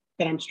say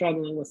that I'm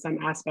struggling with some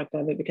aspect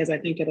of it because I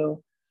think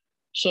it'll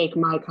shake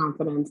my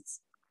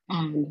confidence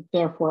and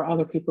therefore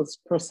other people's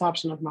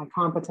perception of my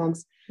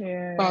competence.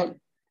 Yeah. But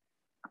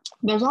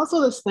there's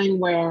also this thing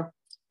where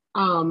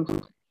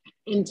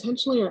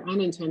intentionally or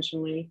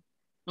unintentionally,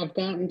 I've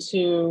gotten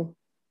to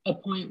a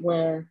point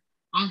where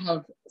I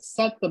have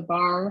set the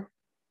bar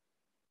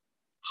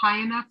high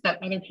enough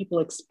that other people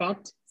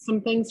expect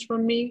some things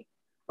from me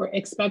or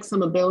expect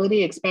some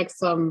ability, expect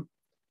some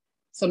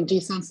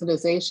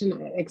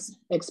desensitization,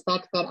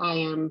 expect that I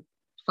am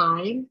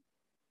fine,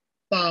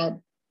 that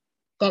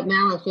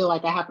now I feel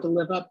like I have to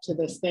live up to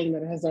this thing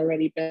that has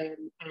already been,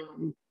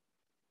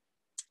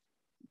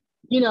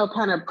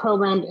 kind of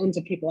programmed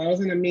into people. I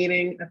was in a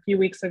meeting a few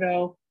weeks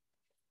ago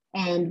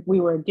and we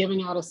were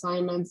giving out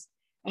assignments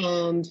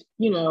and,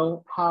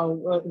 how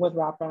with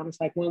wraparound, it's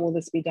like, when will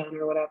this be done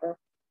or whatever.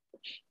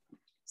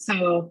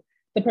 So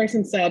the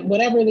person said,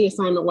 whatever the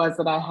assignment was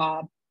that I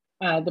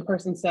had, the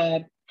person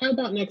said, how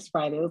about next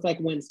Friday? It was like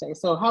Wednesday.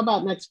 So how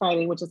about next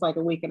Friday, which is like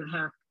a week and a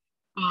half?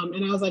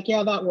 And I was like,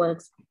 yeah, that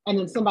works. And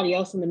then somebody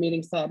else in the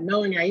meeting said,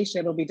 knowing Aisha,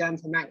 it'll be done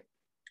tonight.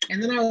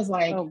 And then I was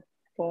like, Oh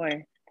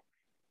boy.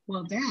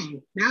 well,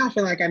 dang, now I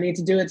feel like I need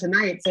to do it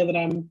tonight so that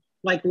I'm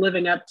like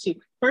living up to,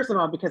 first of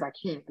all, because I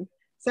can.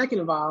 Second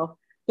of all,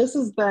 this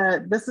is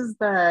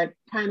the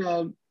kind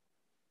of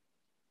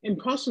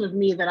impression of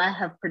me that I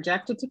have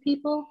projected to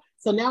people.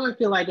 So now I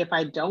feel like if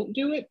I don't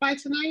do it by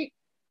tonight,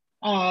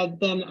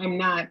 then I'm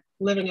not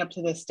living up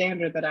to the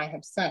standard that I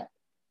have set.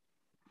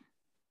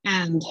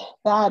 And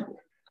that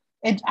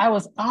I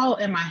was all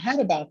in my head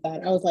about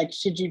that. I was like,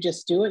 should you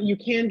just do it? You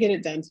can get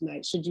it done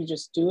tonight. Should you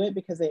just do it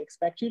because they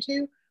expect you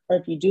to? Or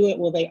if you do it,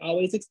 will they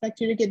always expect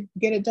you to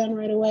get it done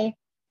right away?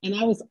 And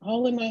I was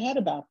all in my head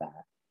about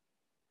that.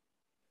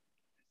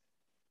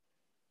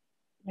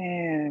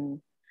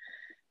 Man,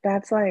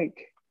 that's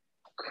like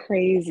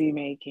crazy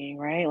making,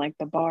 right? Like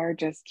the bar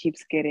just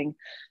keeps getting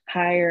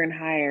higher and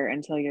higher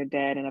until you're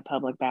dead in a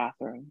public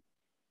bathroom.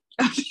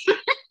 I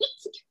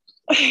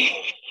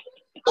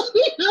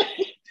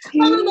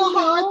don't know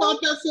how I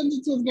thought that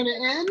sentence was going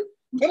to end,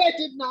 but I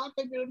did not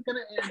think it was going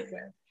to end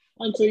there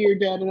until you're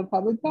dead in a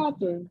public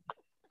bathroom.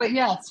 But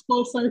yes,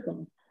 full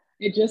circle.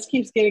 It just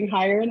keeps getting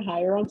higher and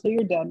higher until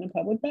you're done in a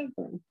public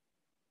bathroom.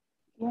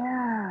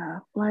 Yeah,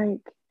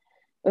 like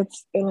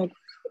it's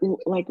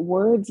like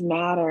words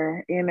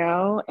matter, you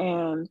know,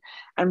 and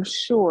I'm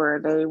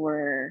sure they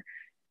were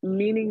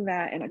meaning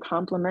that in a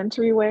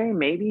complimentary way,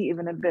 maybe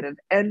even a bit of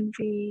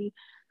envy,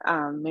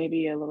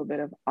 maybe a little bit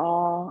of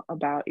awe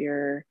about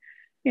your,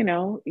 you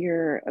know,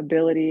 your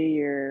ability,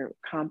 your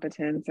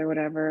competence, or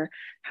whatever.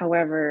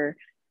 However,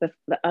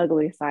 the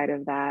ugly side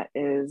of that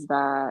is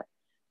that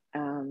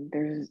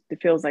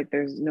it feels like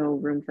there's no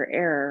room for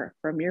error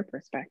from your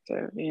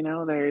perspective. You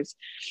know, there's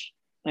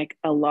like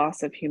a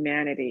loss of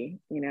humanity,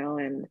 you know,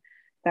 and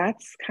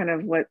that's kind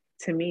of what,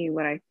 to me,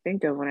 what I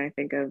think of when I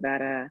think of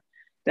that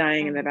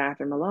dying in the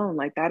bathroom alone.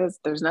 Like that is,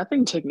 there's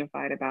nothing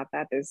dignified about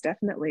that. There's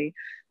definitely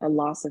a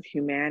loss of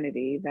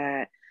humanity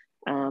that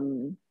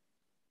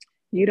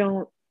you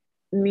don't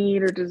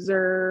need or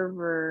deserve,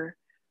 or,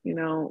 you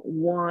know,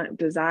 want,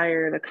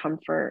 desire the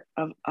comfort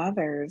of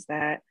others,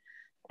 that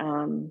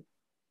um,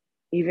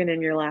 even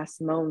in your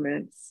last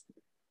moments,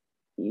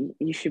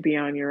 you should be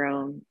on your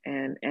own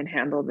and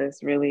handle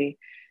this really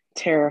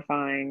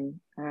terrifying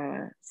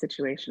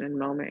situation and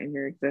moment in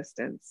your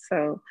existence.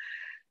 So,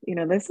 you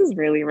know, this is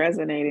really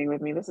resonating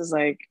with me. This is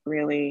like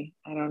really,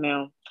 I don't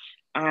know,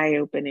 eye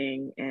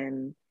opening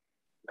and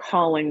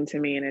calling to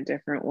me in a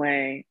different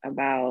way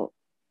about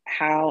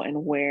how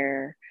and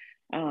where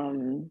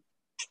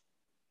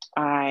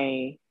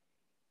I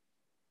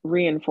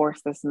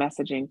reinforce this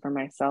messaging for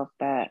myself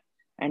that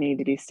I need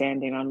to be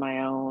standing on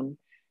my own,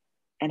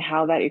 and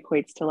how that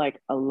equates to like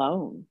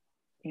alone,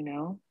 you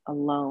know,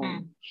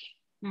 alone.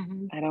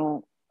 Mm-hmm. I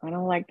don't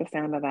like the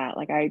sound of that.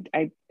 Like I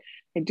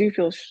do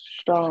feel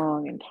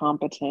strong and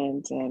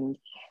competent and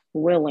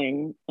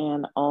willing,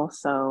 and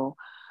also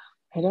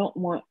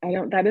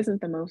that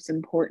isn't the most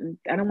important.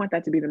 I don't want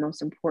that to be the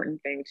most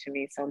important thing to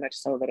me, so much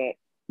so that it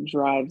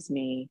drives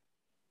me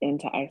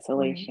into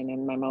isolation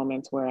in my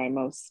moments where I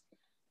most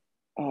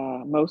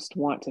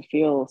want to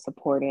feel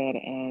supported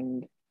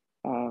and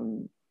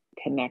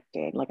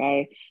connected. Like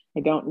I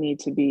don't need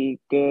to be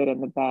good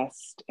and the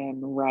best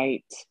and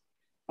right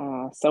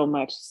so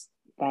much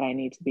that I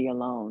need to be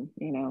alone,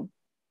 you know?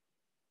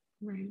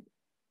 Right.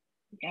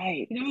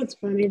 Yikes. You know what's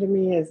funny to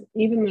me is,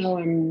 even though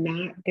I'm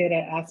not good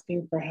at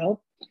asking for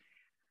help,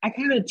 I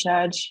kind of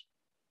judge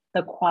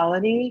the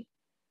quality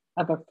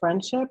of a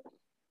friendship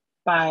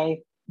by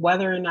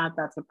whether or not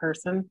that's a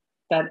person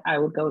that I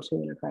would go to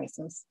in a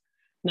crisis.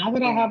 Not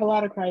that I have a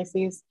lot of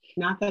crises,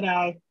 not that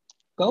I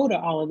go to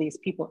all of these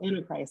people in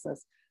a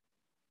crisis,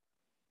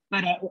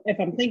 but if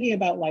I'm thinking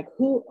about like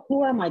who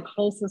are my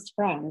closest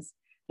friends,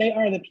 they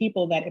are the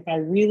people that if I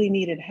really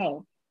needed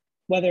help,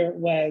 whether it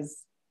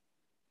was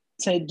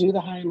to do the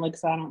Heimlich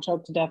so I don't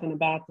choke to death in a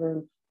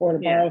bathroom, or to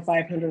borrow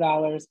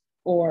 $500,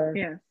 or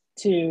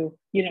to,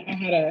 you know, I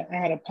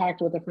had a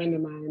pact with a friend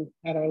of mine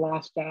at our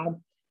last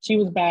job. She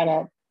was bad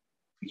at,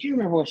 I can't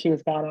remember what she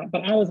was bad at,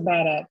 but I was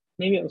bad at,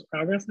 maybe it was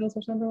progress notes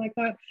or something like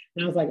that.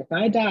 And I was like, if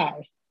I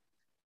die,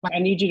 I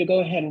need you to go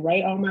ahead and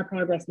write all my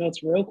progress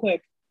notes real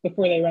quick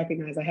before they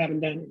recognize I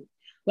haven't done it.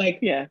 Like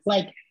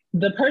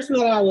the person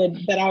that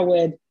I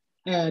would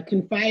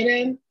confide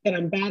in, that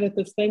I'm bad at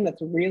this thing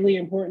that's really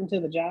important to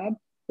the job.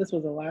 This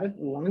was a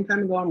long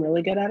time ago. I'm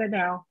really good at it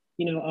now.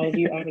 You know, all of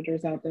you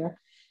auditors out there.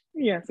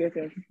 Yes.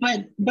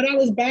 But I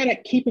was bad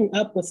at keeping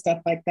up with stuff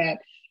like that.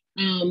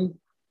 And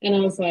I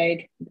was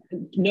like,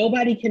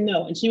 nobody can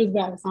know. And she was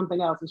bad at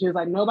something else. And she was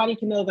like, nobody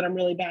can know that I'm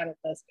really bad at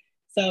this.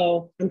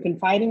 So I'm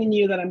confiding in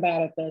you that I'm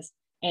bad at this.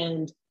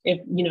 And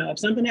if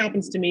something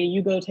happens to me,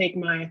 you go take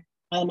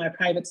all my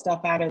private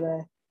stuff out of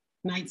the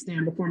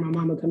nightstand before my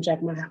mom would come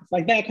check my house.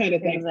 Like that kind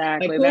of thing.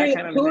 Exactly. Like,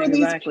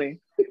 Exactly.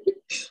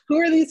 Who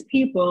are these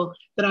people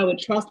that I would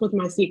trust with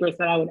my secrets,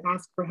 that I would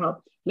ask for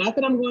help? Not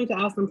that I'm going to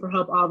ask them for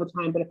help all the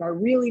time, but if I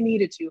really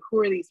needed to, who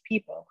are these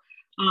people?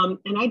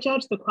 And I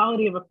judge the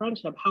quality of a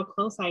friendship, how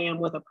close I am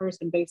with a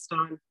person, based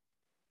on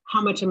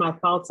how much of my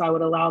thoughts I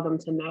would allow them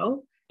to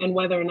know, and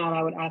whether or not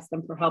I would ask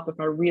them for help if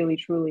I really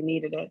truly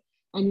needed it.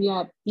 And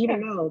yet, even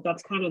though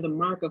that's kind of the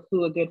mark of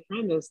who a good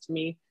friend is to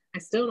me, I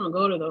still don't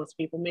go to those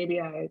people. Maybe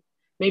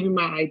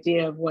my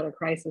idea of what a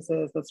crisis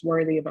is that's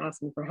worthy of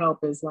asking for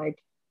help is like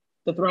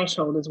the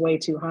threshold is way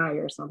too high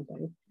or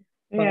something.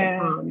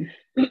 Yeah.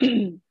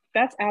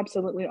 That's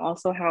absolutely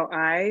also how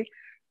I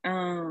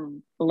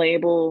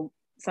label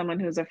someone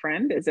who's a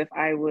friend, as if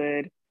I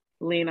would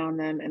lean on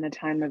them in a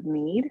time of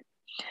need.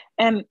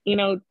 And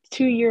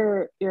to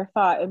your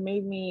thought, it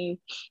made me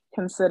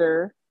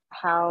consider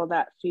how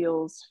that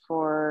feels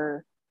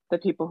for the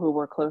people who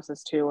we're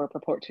closest to or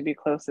purport to be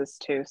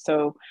closest to.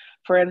 So,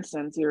 for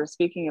instance, you were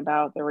speaking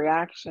about the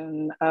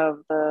reaction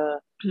of the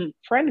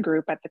friend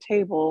group at the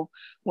table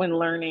when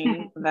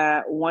learning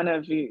that one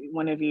of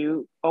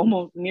you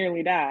almost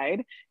nearly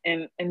died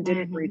and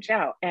didn't reach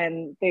out.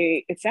 And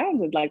it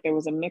sounded like there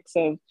was a mix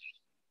of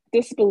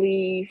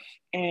disbelief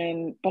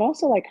and but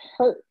also like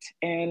hurt.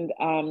 And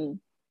I'm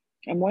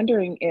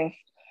wondering if,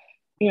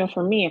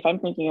 for me, if I'm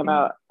thinking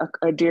about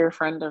a dear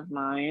friend of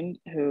mine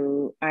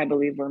who I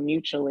believe were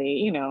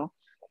mutually,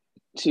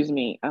 excuse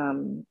me,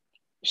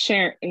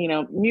 share,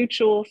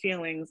 mutual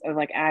feelings of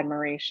like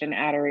admiration,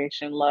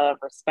 adoration, love,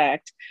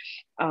 respect,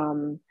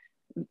 um,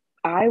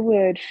 I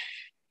would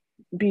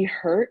be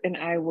hurt and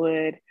I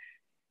would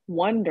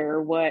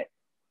wonder what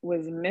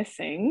was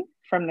missing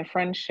from the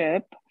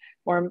friendship,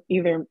 or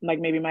either like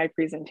maybe my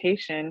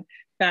presentation,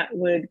 that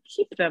would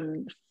keep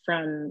them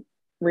from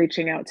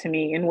reaching out to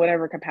me in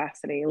whatever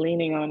capacity,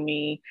 leaning on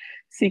me,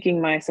 seeking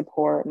my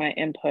support, my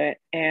input.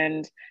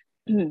 And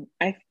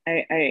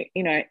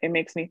it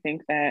makes me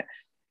think that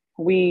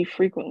we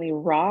frequently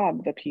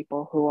rob the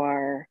people who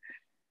are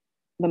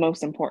the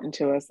most important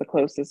to us, the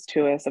closest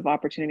to us, of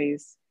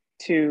opportunities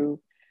to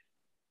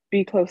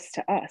be close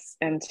to us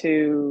and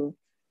to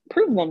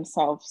prove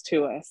themselves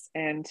to us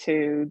and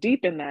to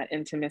deepen that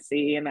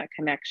intimacy and that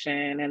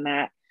connection and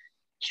that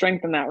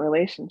strengthen that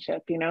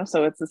relationship.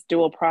 So it's this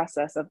dual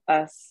process of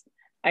us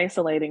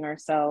isolating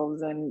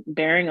ourselves and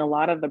bearing a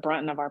lot of the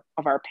brunt of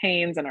our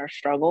pains and our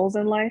struggles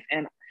in life,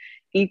 and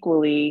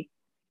equally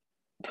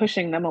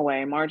pushing them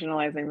away,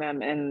 marginalizing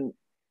them, and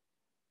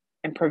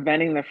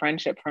preventing the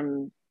friendship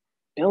from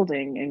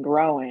building and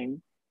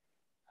growing.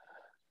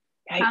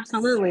 Yikes.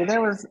 Absolutely.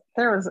 There was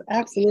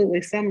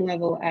absolutely some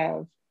level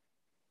of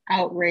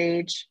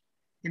outrage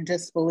and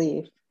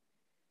disbelief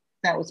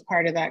that was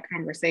part of that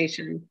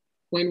conversation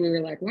when we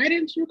were like, why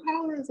didn't you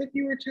call us if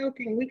you were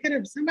choking?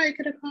 Somebody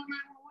could have called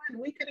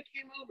 911. We could have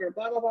came over,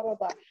 blah, blah, blah, blah,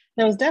 blah.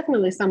 There was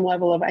definitely some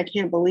level of, I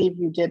can't believe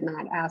you did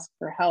not ask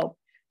for help,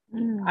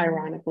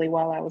 ironically,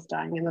 while I was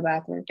dying in the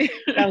bathroom.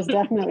 That was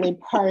definitely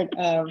part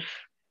of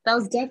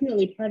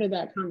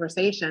that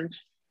conversation.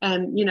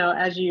 And,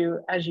 as you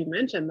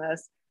mentioned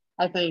this,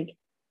 I think,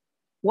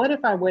 what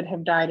if I would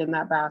have died in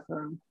that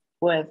bathroom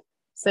with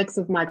 6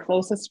 of my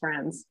closest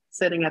friends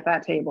sitting at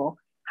that table?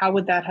 How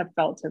would that have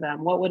felt to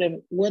them? What would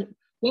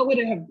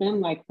it have been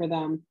like for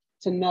them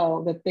to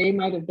know that they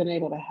might have been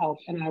able to help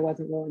and I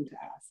wasn't willing to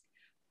ask?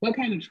 What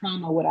kind of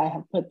trauma would I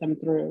have put them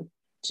through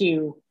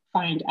to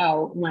find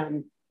out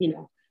when,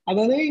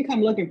 although they didn't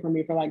come looking for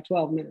me for like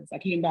 12 minutes, I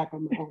came back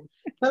on my own.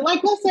 But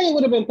like, let's say it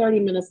would have been 30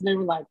 minutes and they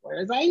were like,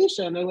 where's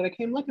Aisha? And they would have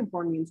came looking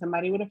for me and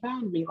somebody would have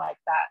found me like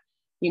that.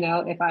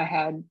 If I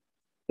had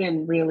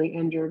been really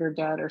injured or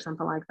dead or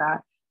something like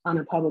that on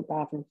a public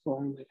bathroom floor.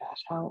 Oh my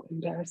gosh, how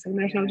embarrassing.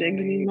 There's no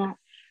dignity in that.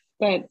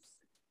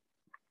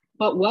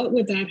 But what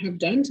would that have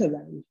done to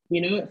them?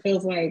 It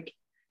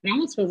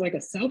almost feels like a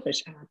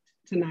selfish act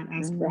to not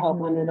ask for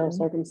help under those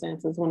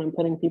circumstances, when I'm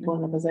putting people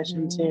in a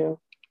position to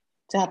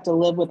have to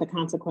live with the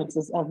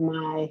consequences of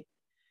vanity,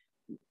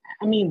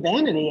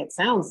 it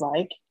sounds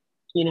like.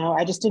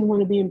 I just didn't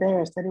want to be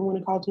embarrassed. I didn't want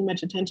to call too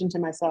much attention to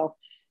myself.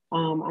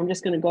 I'm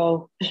just going to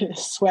go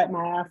sweat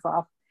my ass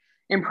off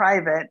in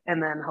private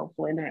and then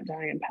hopefully not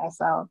die and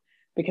pass out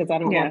because I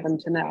don't want them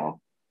to know.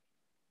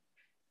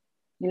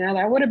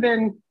 That would have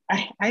been,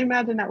 I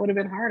imagine that would have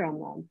been hard on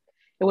them.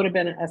 It would have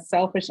been a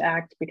selfish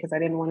act because I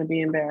didn't want to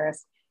be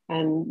embarrassed.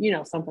 And,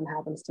 something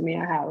happens to me.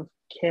 I have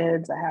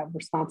kids, I have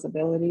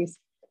responsibilities.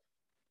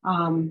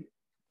 And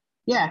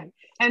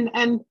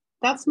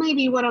that's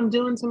maybe what I'm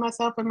doing to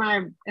myself in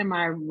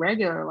my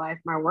regular life,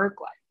 my work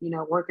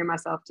life, working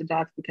myself to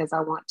death because I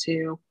want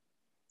to,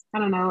 I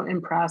don't know,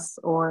 impress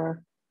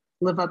or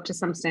live up to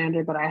some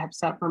standard that I have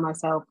set for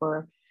myself,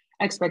 or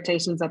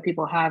expectations that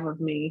people have of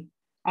me,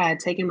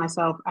 taking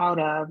myself out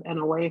of and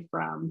away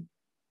from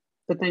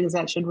the things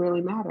that should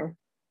really matter.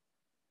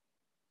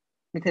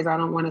 Because I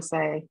don't want to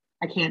say,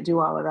 I can't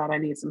do all of that. I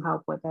need some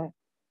help with it.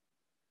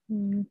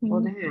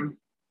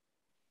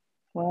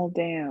 Well,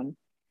 damn.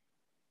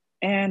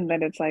 And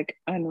that it's like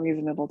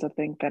unreasonable to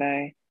think that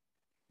I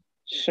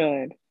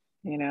should,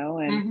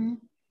 and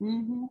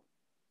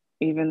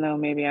even though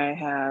maybe I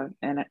have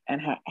and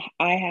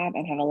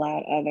have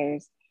allowed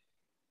others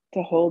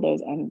to hold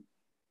those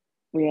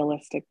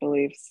unrealistic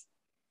beliefs,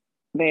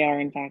 they are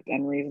in fact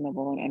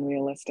unreasonable and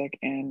unrealistic,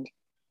 and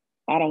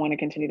I don't want to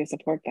continue to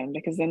support them,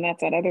 because then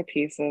that's that other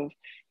piece of,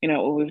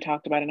 what we've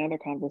talked about in other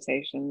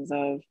conversations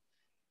of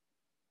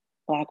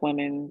Black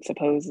women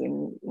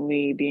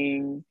supposedly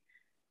being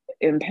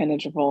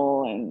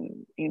impenetrable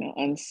and, you know,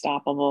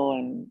 unstoppable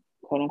and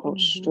quote unquote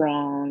Mm-hmm.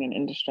 strong and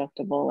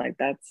indestructible. Like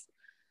that's,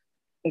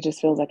 it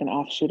just feels like an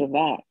offshoot of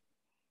that,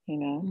 you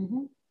know?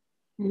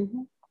 Mm-hmm.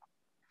 Mm-hmm.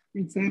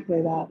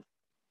 Exactly that.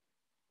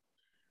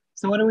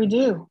 So what do we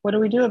do? What do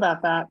we do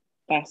about that?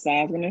 That's what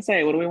I was gonna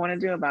say. What do we want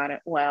to do about it?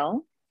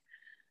 Well,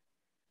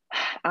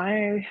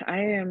 I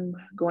am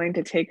going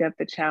to take up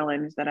the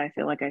challenge that I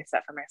feel like I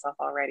set for myself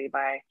already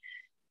by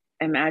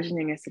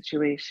imagining a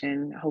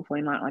situation,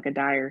 hopefully not like a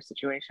dire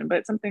situation,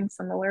 but something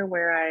similar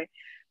where I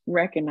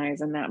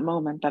recognize in that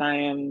moment that I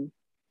am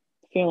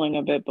feeling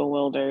a bit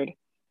bewildered,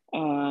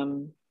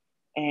 um,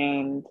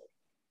 and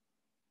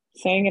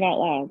saying out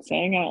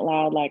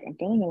loud, like I'm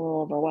feeling a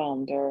little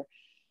overwhelmed, or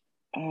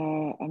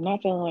I'm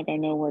not feeling like I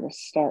know where to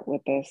start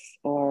with this,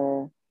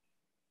 or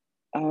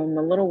I'm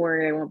a little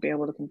worried I won't be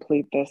able to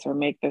complete this or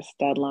make this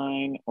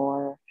deadline,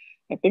 or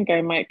I think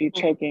I might be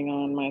choking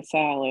on my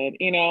salad,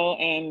 you know,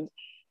 and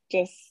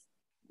just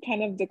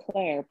kind of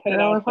declare, put it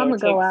Girl, out there, take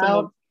some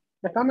of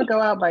if I'm gonna go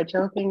out by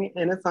choking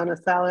and it's on a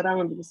salad, I'm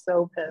gonna be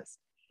so pissed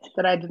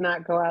that I did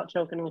not go out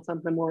choking on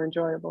something more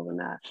enjoyable than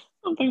that.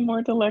 something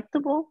more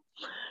delectable.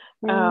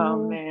 Oh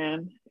Mm-hmm.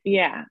 man.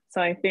 Yeah. So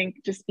I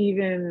think just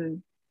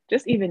even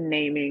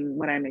naming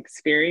what I'm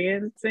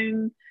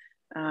experiencing,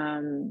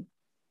 um,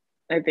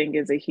 I think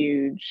is a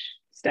huge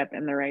step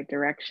in the right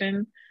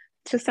direction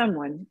to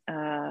someone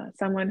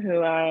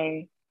who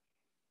I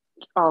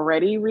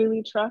already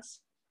really trust,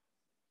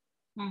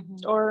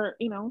 Mm-hmm. or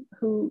you know,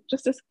 who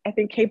just is, I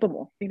think,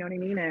 capable, you know what I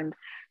mean, and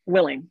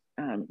willing.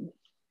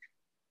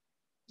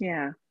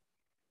 Yeah.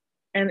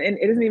 And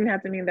it doesn't even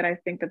have to mean that I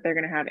think that they're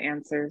going to have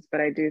answers, but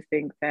I do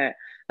think that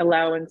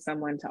allowing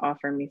someone to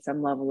offer me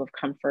some level of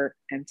comfort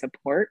and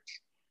support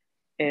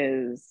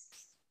is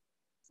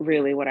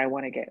really what I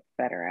want to get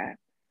better at.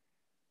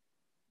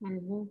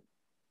 Mm-hmm.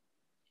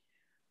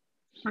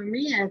 For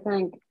me, I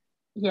think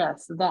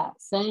yes, that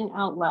saying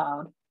out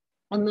loud,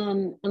 and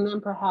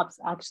then perhaps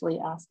actually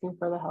asking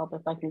for the help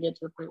if I can get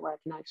to the point where I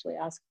can actually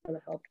ask for the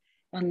help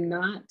and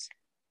not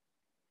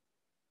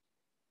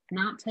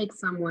take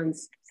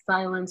someone's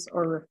silence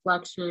or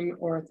reflection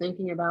or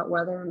thinking about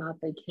whether or not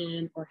they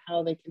can or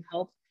how they can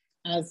help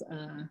as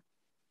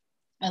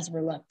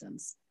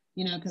reluctance.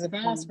 You know, because if I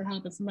ask for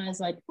help and somebody's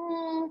like,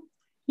 oh,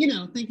 you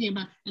know, thinking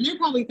about, and they're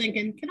probably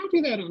thinking, can I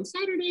do that on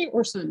Saturday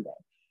or Sunday?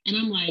 And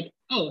I'm like,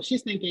 oh,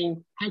 she's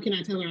thinking, how can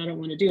I tell her I don't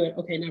want to do it?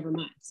 Okay, never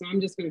mind. So I'm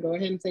just going to go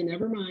ahead and say,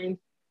 never mind,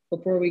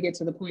 before we get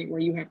to the point where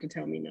you have to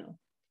tell me no.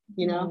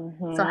 You know?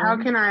 So how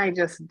Mm-hmm. can I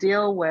just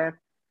deal with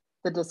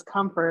the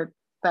discomfort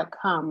that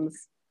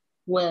comes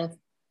with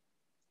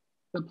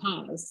the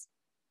pause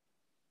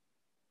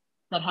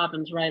that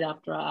happens right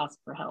after I ask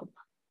for help?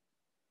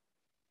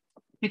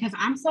 Because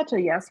I'm such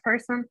a yes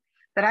person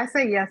that I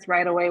say yes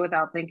right away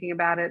without thinking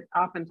about it,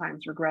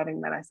 oftentimes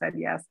regretting that I said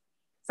yes.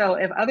 So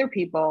if other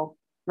people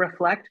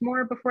reflect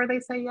more before they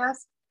say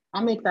yes,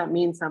 I'll make that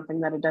mean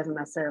something that it doesn't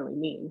necessarily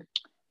mean.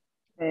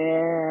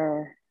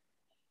 There.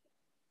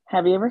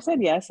 Have you ever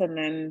said yes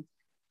and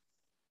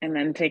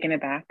then taken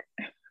it back?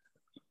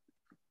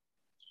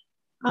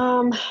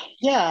 Um,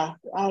 yeah,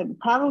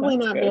 probably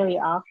That's not good. very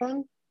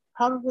often.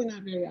 Probably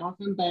not very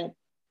often, but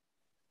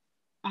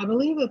I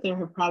believe that there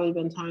have probably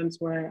been times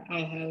where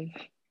I have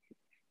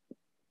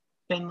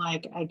been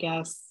like, I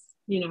guess,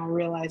 you know, I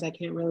realize I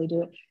can't really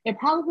do it. It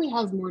probably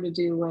has more to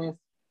do with,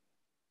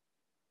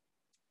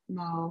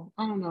 no,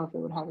 I don't know if it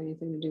would have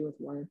anything to do with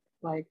work.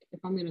 Like, if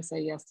I'm going to say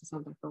yes to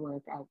something for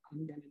work, I'm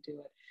going to do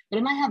it. But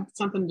it might have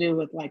something to do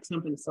with like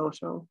something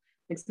social.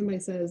 Like somebody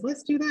says,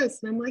 let's do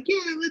this. And I'm like,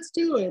 yeah, let's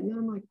do it. And then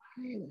I'm like,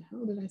 why the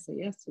hell did I say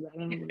yes to that? I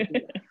don't want to do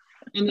that.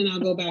 And then I'll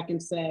go back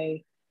and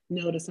say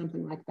no to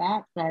something like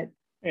that. But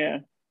Yeah.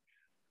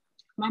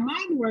 my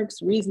mind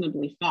works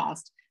reasonably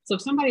fast. So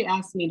if somebody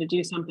asks me to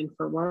do something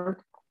for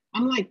work,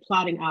 I'm like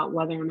plotting out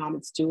whether or not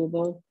it's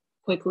doable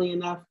quickly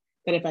enough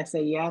that if I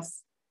say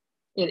yes,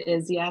 it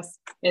is yes.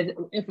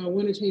 If I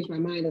want to change my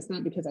mind, it's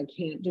not because I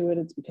can't do it,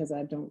 it's because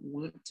I don't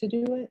want to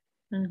do it.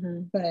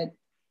 Mm-hmm. But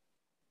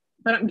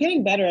I'm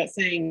getting better at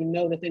saying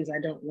no to things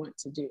I don't want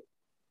to do.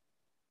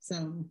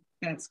 So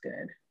that's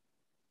good.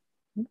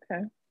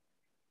 Okay.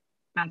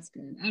 That's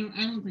good. I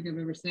don't think I've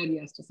ever said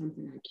yes to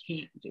something I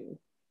can't do.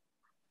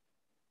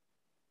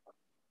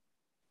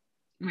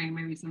 I mean,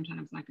 maybe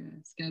sometimes like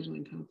a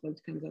scheduling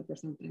conflict comes up or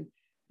something,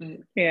 but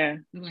Yeah.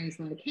 nobody's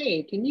like,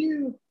 hey, can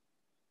you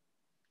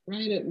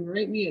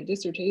write me a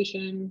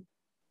dissertation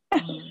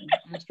on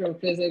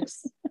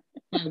astrophysics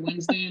by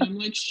Wednesday? And I'm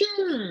like,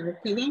 sure,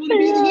 because I want to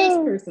be the yes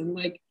Yeah. person.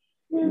 Like,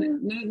 Yeah.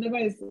 nothing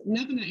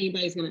that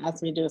anybody's going to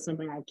ask me to do is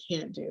something I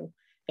can't do.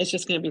 It's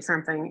just going to be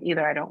something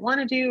either I don't want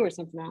to do or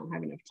something I don't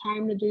have enough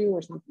time to do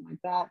or something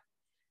like that.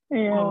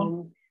 Yeah.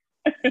 Um,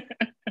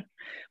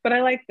 But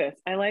I like this.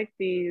 I like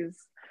these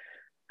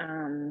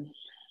um,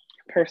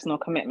 personal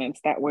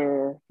commitments that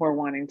we're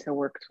wanting to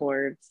work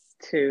towards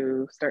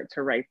to start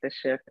to right the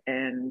ship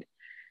and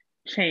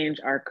change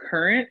our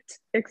current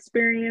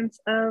experience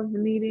of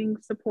needing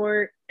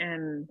support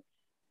and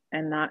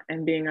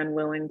and being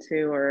unwilling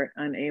to or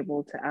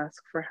unable to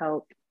ask for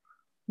help,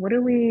 what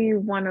do we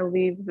want to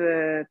leave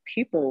the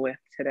people with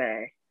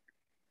today?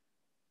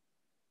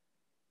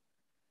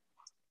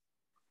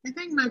 I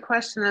think my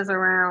question is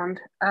around,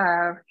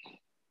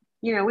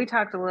 we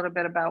talked a little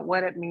bit about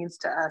what it means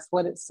to us,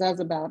 what it says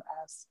about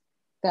us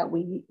that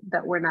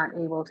we're not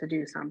able to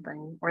do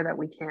something, or that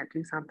we can't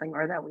do something,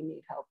 or that we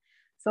need help.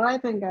 So I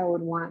think I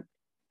would want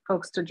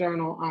folks to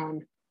journal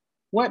on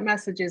what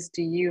messages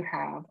do you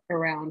have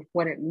around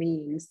what it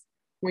means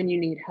when you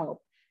need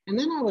help. And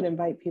then I would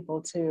invite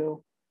people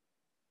to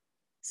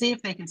see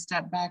if they can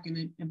step back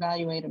and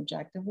evaluate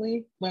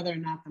objectively whether or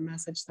not the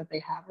message that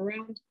they have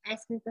around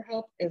asking for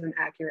help is an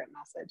accurate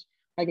message.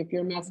 Like if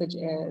your message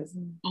is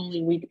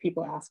only weak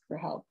people ask for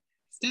help,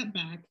 step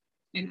back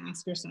and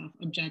ask yourself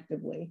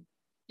objectively,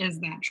 is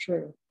that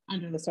true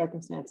under the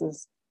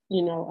circumstances,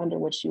 under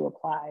which you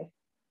apply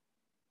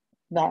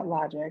that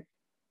logic?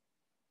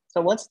 So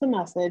what's the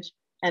message,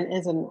 and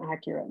is it an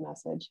accurate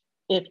message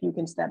if you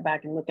can step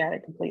back and look at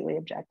it completely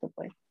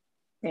objectively?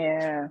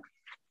 Yeah,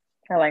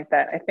 I like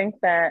that. I think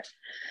that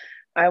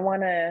I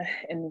want to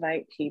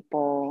invite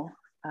people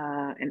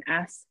and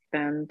ask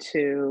them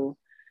to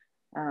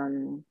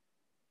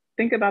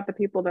think about the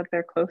people that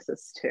they're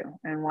closest to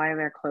and why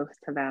they're close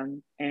to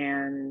them,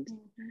 and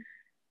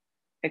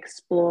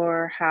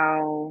explore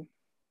how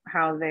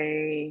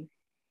they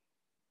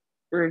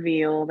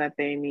reveal that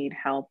they need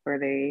help or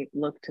they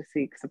look to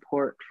seek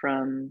support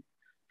from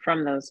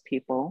those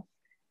people,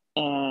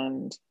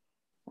 and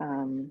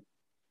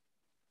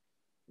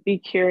be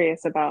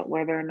curious about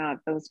whether or not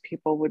those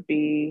people would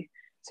be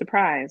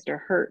surprised or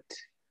hurt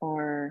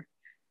or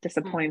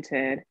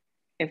disappointed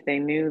if they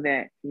knew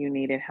that you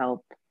needed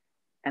help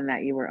and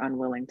that you were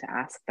unwilling to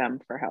ask them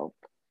for help.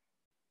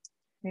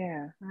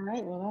 Yeah. All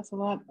right. Well, that's a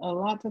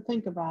lot to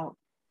think about.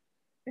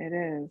 It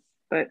is,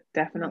 but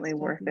definitely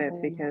worth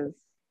it, because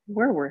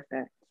we're worth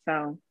it.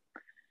 So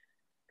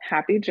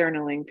happy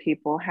journaling,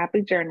 people.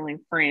 Happy journaling,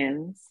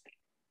 friends.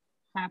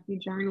 Happy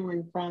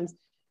journaling, friends.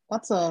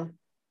 That's a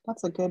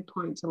good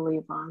point to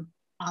leave on.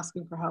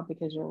 Asking for help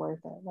because you're worth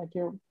it. Like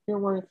you're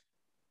worth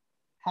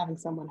having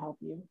someone help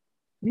you.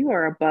 You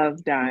are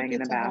above dying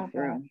in a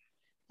bathroom.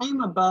 I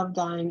am above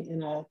dying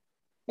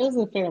it was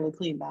a fairly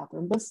clean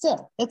bathroom, but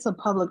still, it's a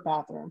public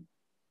bathroom.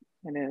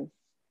 It is.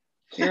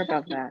 You're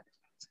above that.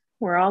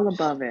 We're all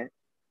above it.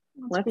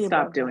 Let's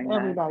stop doing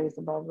that. Everybody's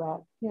above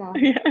that. Yeah.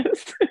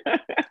 Yes.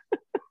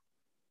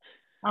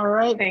 All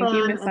right, Thank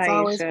you, Miss Aisha. It's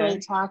always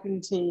great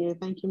talking to you.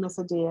 Thank you, Miss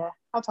Adia.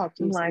 I'll talk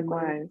to you soon.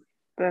 Likewise.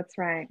 That's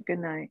right. Good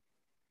night.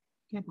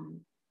 Good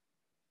night.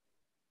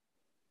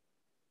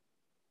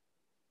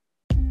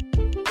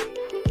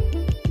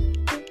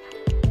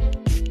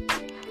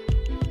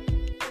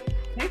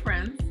 Hey,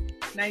 friends.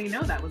 Now you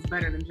know that was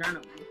better than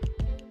journaling.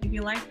 If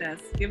you liked us,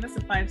 give us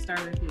a 5-star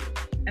review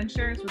and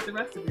share us with the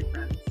rest of your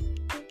friends.